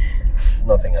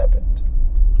Nothing happened.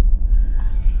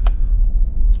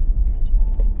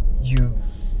 You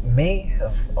may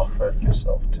have offered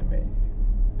yourself to me.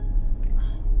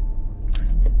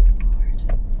 Goodness,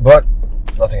 Lord. But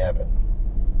nothing happened.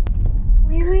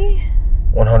 Really?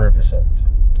 100%.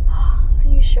 Are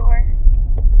you sure?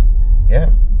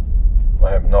 Yeah.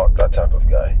 I am not that type of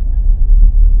guy.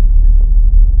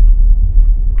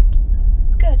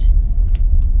 Good.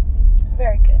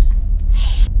 Very good.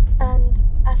 And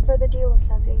as for the deal,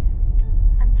 Osazi,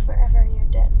 I'm forever in your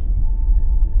debt.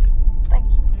 Thank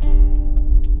you.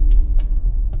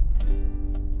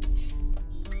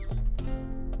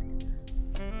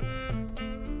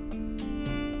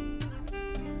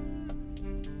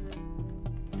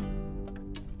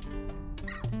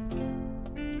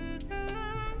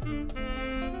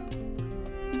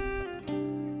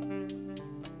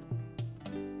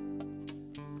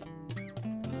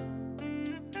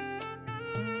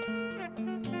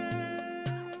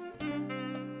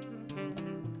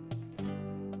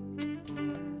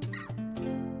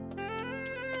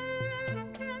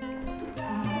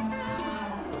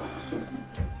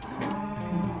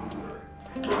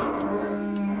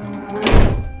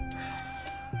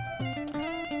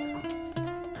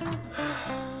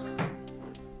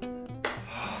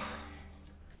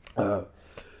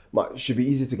 It should be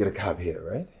easy to get a cab here,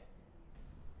 right?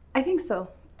 I think so.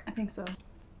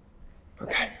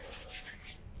 Okay.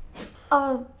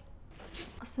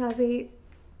 Osazi.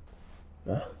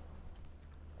 Huh?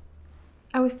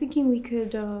 I was thinking we could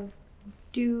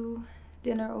do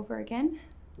dinner over again.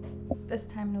 This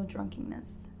time, no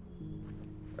drunkenness.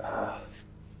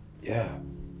 Yeah,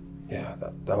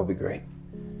 that would be great.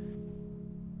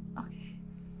 Okay.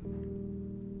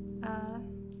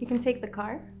 You can take the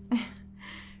car.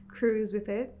 Cruise with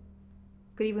it.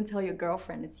 Could even tell your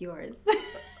girlfriend it's yours.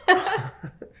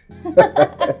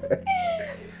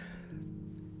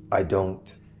 I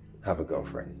don't have a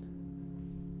girlfriend.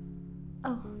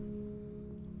 Oh.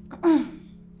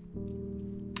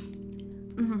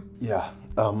 Yeah.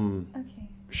 Okay.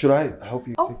 Should I help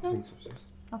you take no. things upstairs?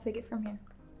 I'll take it from here.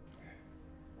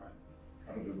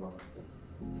 Have a good one.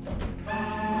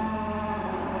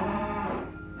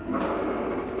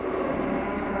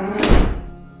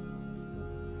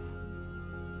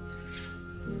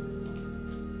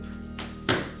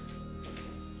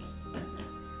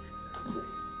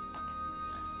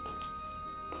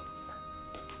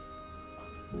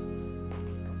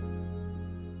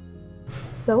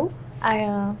 So,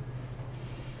 I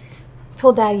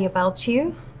told Daddy about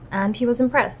you, and he was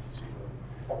impressed.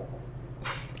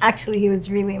 Actually, he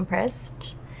was really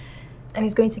impressed. And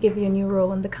he's going to give you a new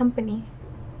role in the company.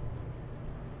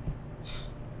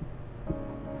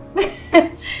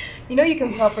 You know you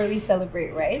can properly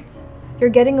celebrate, right? You're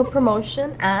getting a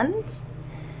promotion and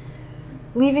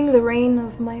leaving the reign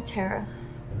of my terror.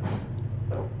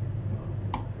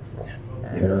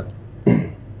 You're not.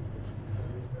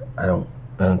 I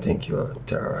don't think you're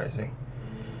terrorizing.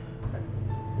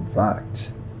 In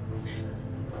fact,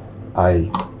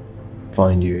 I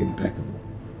find you impeccable.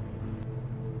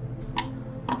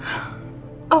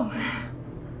 Oh.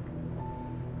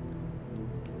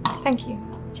 Thank you.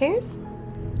 Cheers?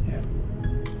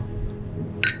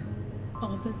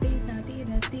 All the things I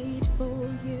did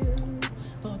for you.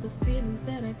 All the feelings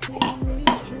that I claim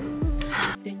is true.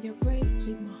 Then you're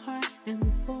breaking my heart and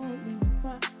we're falling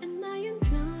apart. And I am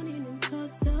drowning in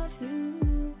thoughts of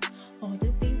you. All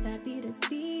the things I did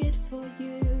for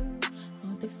you.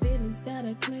 All the feelings that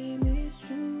I claim is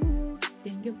true.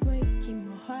 Then you're breaking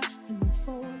my heart and we're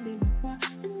falling apart.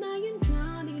 And I am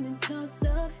drowning in thoughts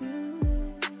of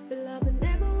you. Love, I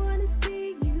never wanna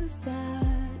see you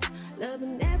sad. Love, I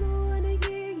never wanna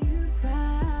hear you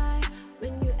cry.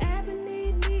 When you ever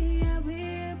need me, I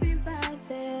will be right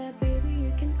there. Baby,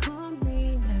 you can call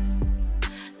me now.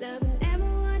 Love, I never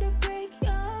wanna break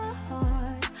your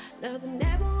heart. Love, I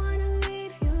never wanna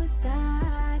leave your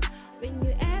side. When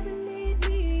you ever need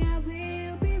me, I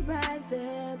will be right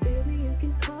there. Baby, you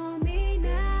can call me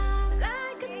now.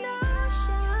 Like an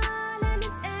ocean and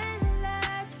its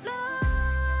endless flow.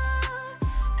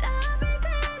 Love is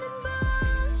an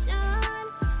emotion,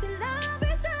 so love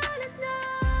is all it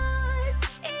knows.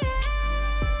 So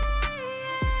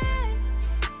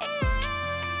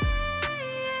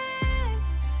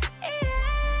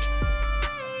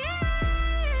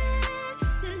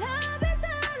love is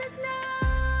all it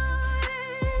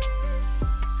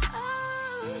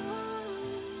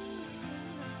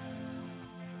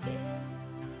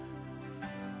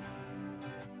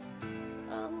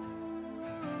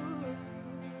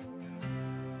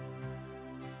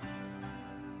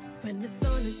When the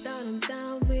sun is down, I'm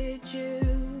down with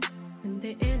you. In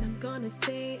the end, I'm gonna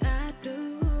say I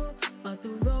do. All the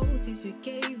roses you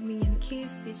gave me and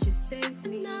kisses you saved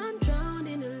me. And now I'm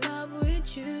drowning in love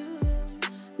with you.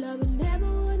 Love, I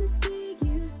never wanna see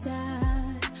you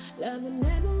sad. Love, I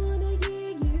never wanna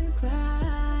hear you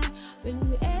cry. When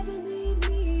you ever need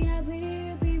me, I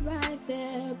will be right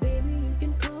there. Baby, you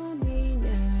can call me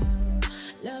now.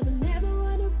 Love, I never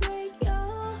wanna break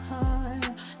your heart.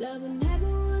 Love, I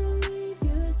never wanna leave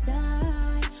your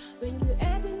side. When you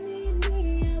ever need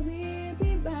me, I will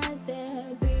be right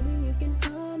there. Baby, you can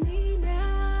call me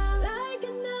now. Like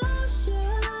an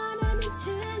ocean and its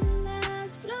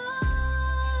endless flow.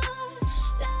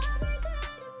 Love is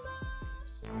an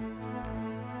emotion.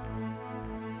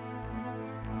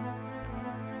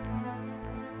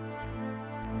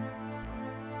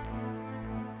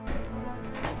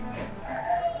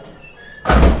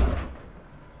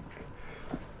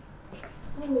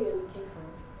 Who are you looking for?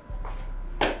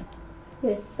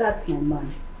 Yes, that's my man.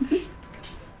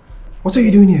 What are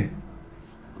you doing here?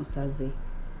 Osaze,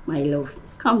 my love,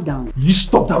 calm down. You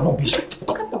stop that rubbish.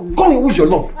 Call me, who's your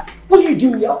love? What are you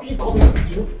doing here? How can you call me?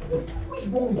 What is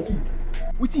wrong with you?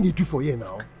 What did they do for you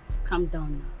now? Calm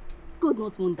down now. It's God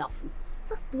not wonderful.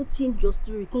 Just don't change your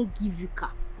story, can't give you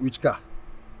car. Which car?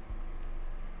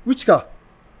 Which car?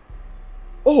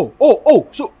 Oh,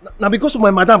 so now because of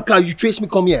my madam car, you trace me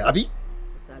come here, Abi?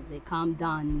 Osaze, calm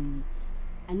down.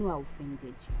 I know I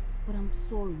offended you, but I'm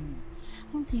sorry.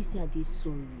 I don't tell you say I did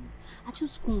sorry. I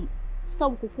just come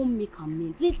stop come make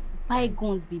amends. Let's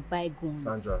bygones be bygones.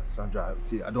 Sandra,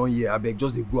 see, I don't hear. I beg,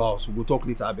 just they go out. We'll go talk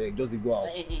later. I beg, just they go out.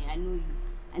 I know you.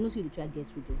 I know you try to get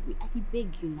rid of me. I did beg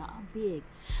you now. I beg.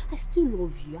 I still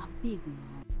love you. I beg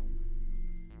now.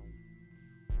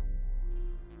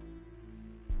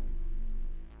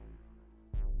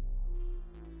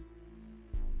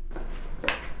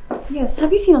 Yes,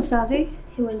 have you seen Osaze?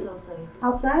 He went outside.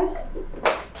 Outside?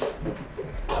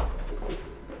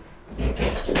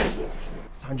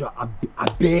 Sandra, I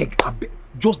beg.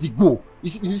 Just the go. You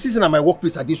see, at my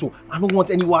workplace I did so. I don't want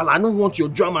any wala. I don't want your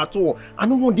drama at all. I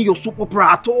don't want your soap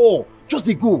opera at all. Just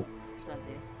the go.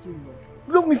 Still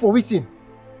love me for waiting.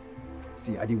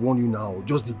 See, I did warn you now.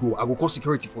 Just the go. I will call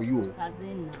security for you.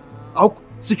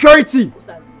 Security!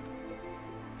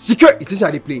 Security! It is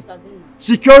how they play.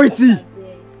 Security!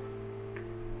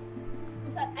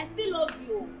 I still love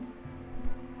you.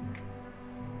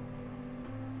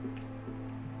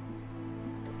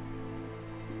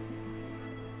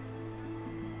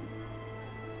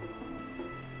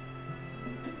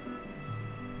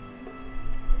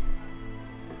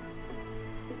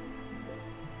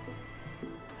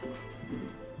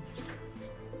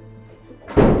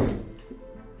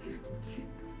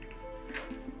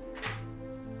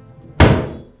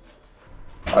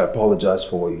 I apologize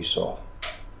for what you saw.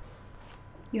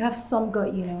 You have some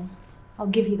gut, you know. I'll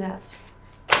give you that.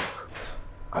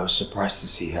 I was surprised to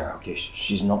see her. Okay,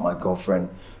 she's not my girlfriend.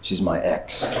 She's my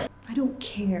ex. I don't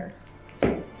care.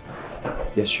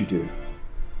 Yes, you do.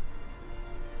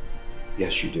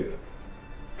 Yes, you do.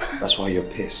 That's why you're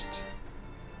pissed.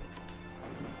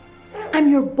 I'm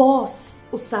your boss,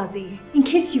 Osaze, in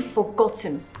case you've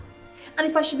forgotten. And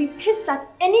if I should be pissed at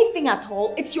anything at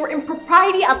all, it's your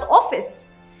impropriety at the office.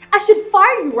 I should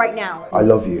fire you right now. I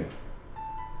love you.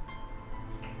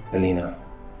 Elena,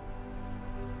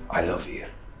 I love you.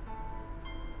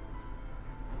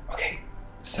 Okay,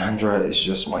 Sandra is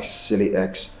just my silly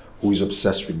ex who is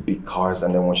obsessed with big cars,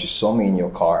 and then when she saw me in your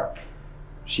car,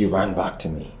 she ran back to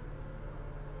me.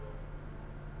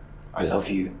 I love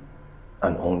you,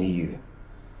 and only you.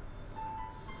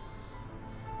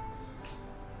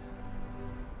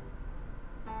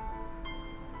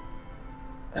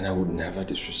 And I would never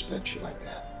disrespect you like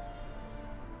that.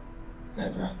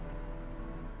 Never.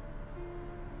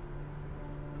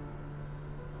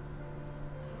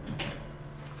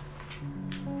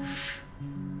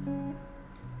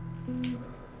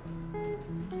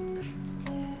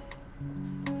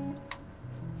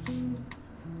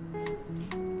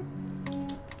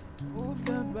 Move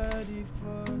that body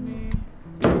for me.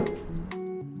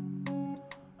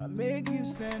 I make you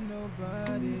send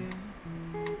nobody.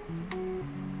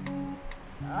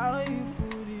 How you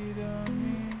put it on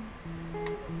me?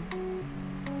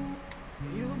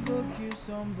 You go kill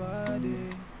somebody.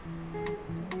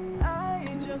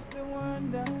 I just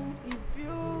wonder if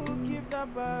you keep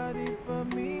that body for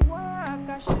me. Why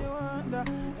can't you wonder?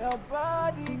 Your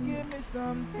body give me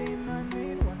something I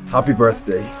need. Happy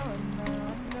birthday.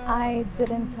 I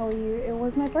didn't tell you it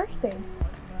was my birthday.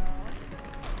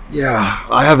 Yeah,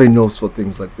 I have a nose for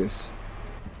things like this.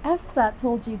 Esther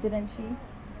told you, didn't she?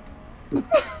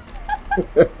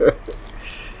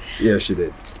 Yeah, she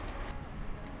did.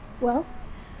 Well,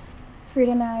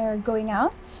 Frida and I are going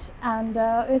out, and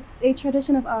it's a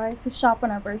tradition of ours to shop on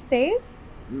our birthdays.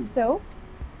 So,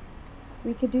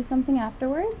 we could do something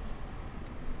afterwards.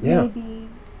 Yeah. Maybe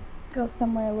go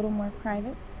somewhere a little more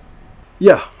private.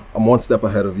 Yeah, I'm one step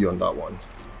ahead of you on that one.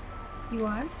 You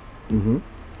are? Mm-hmm.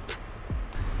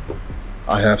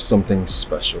 I have something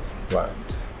special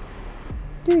planned.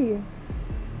 Do you?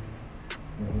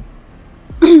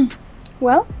 Mm-hmm.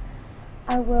 Well,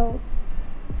 I will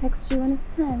text you when it's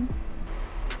time.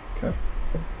 Okay.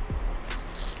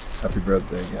 Happy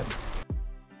birthday again.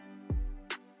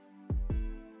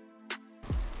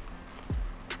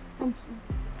 Thank you.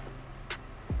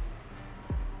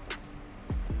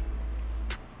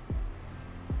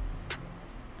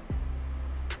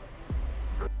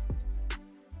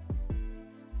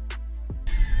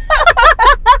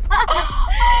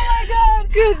 Oh my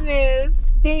god! Goodness!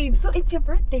 Babe, so it's your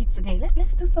birthday today.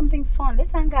 Let's do something fun.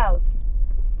 Let's hang out.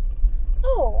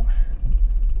 Oh.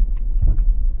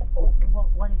 Oh,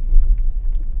 what is it?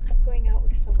 I'm going out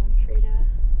with someone, Frida.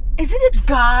 Is it a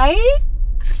guy?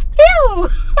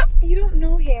 Still! You don't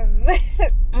know him.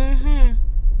 Mm-hmm.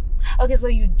 Okay, so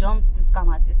you dumped the scam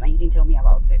artist and you didn't tell me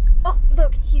about it. Oh,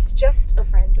 look, he's just a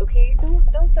friend, okay?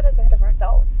 Don't set us ahead of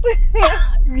ourselves.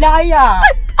 Liar! I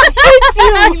hate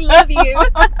you! I love you.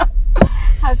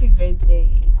 Happy birthday.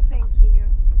 Thank you.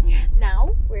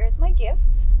 Now, where's my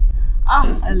gift?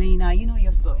 Ah, Elena, you know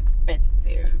you're so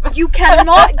expensive. You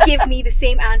cannot give me the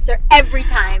same answer every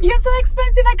time. You're so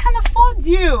expensive, I can't afford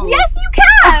you. Yes, you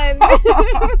can!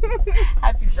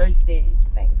 Happy birthday.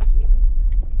 Thank you.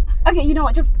 Okay, you know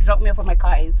what? Just drop me off at my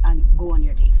car and go on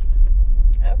your date.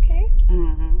 Okay.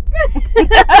 Mm-hmm.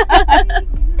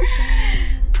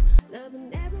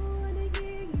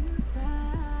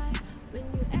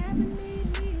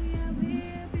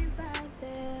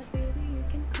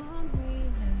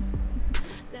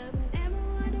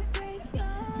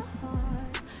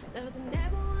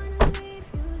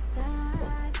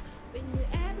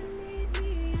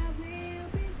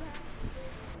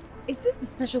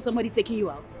 pressure somebody taking you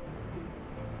out?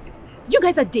 You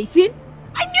guys are dating?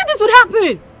 I knew this would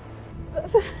happen!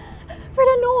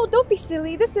 Freda, no, don't be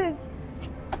silly. This is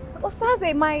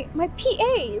Osaze, my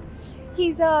PA.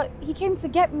 He came to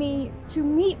get me to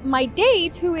meet my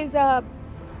date who is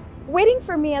waiting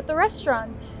for me at the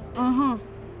restaurant. Uh-huh.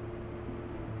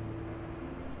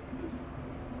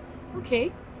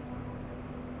 Okay.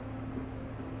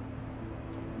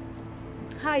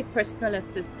 Hi, personal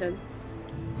assistant.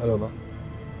 Hello, ma.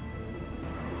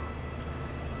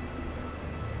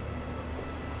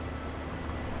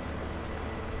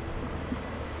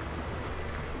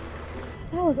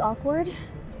 That was awkward.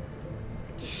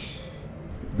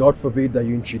 God forbid that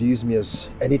you introduce me as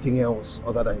anything else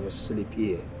other than your silly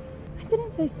PA. I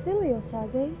didn't say silly,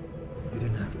 Osaze. You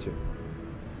didn't have to.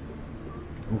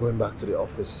 I'm going back to the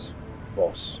office,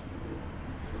 boss.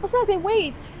 Osaze,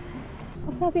 wait!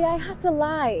 Osaze, I had to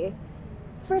lie.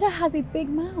 Freda has a big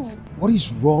mouth. What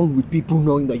is wrong with people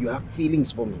knowing that you have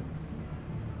feelings for me?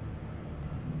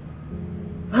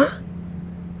 Huh?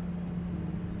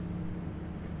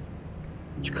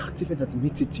 You can't even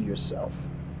admit it to yourself.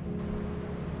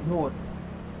 You know what?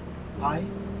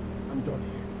 I'm done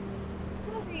here.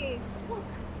 Osaze, look,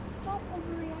 stop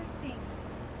overreacting.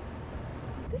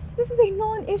 This is a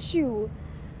non-issue.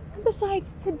 And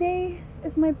besides, today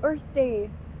is my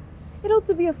birthday. It ought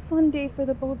to be a fun day for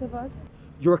the both of us.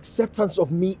 Your acceptance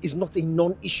of me is not a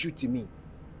non-issue to me.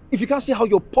 If you can't see how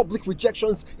your public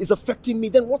rejections is affecting me,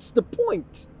 then what's the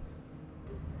point?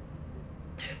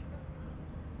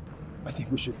 I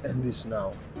think we should end this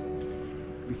now,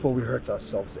 before we hurt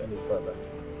ourselves any further.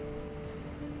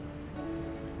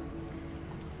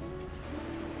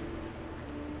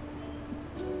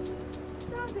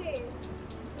 Osaze!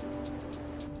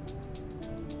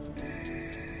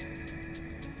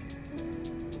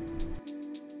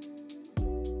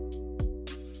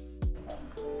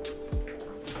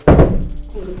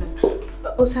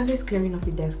 Osaze is clearing up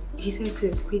the desk. He says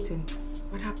he's quitting.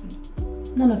 What happened?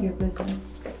 None of your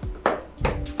business.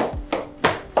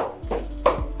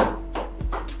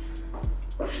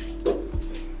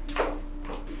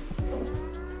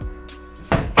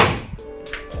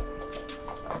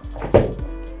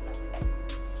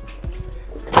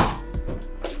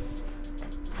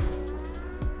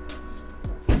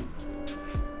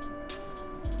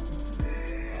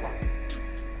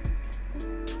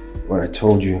 When I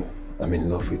told you I'm in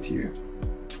love with you,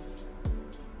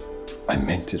 I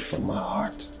meant it from my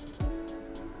heart.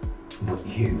 But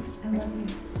you... I love you.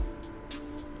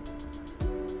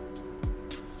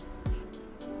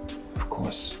 Of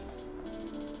course.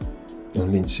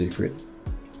 Only in secret.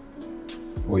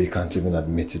 Or you can't even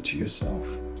admit it to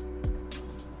yourself.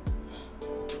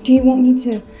 Do you want me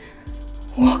to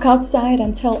walk outside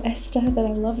and tell Esther that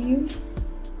I love you?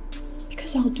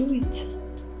 Because I'll do it.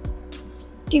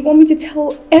 Do you want me to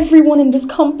tell everyone in this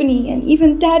company and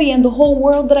even Daddy and the whole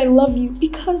world that I love you?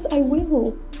 Because I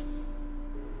will.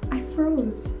 I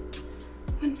froze.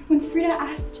 When Frida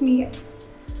asked me,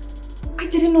 I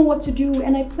didn't know what to do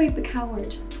and I played the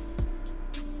coward.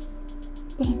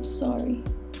 But I'm sorry.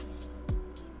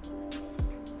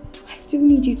 I do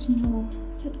need you to know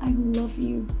that I love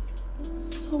you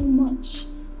so much.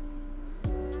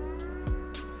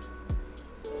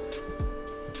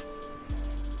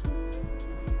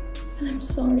 And I'm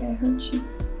sorry I hurt you.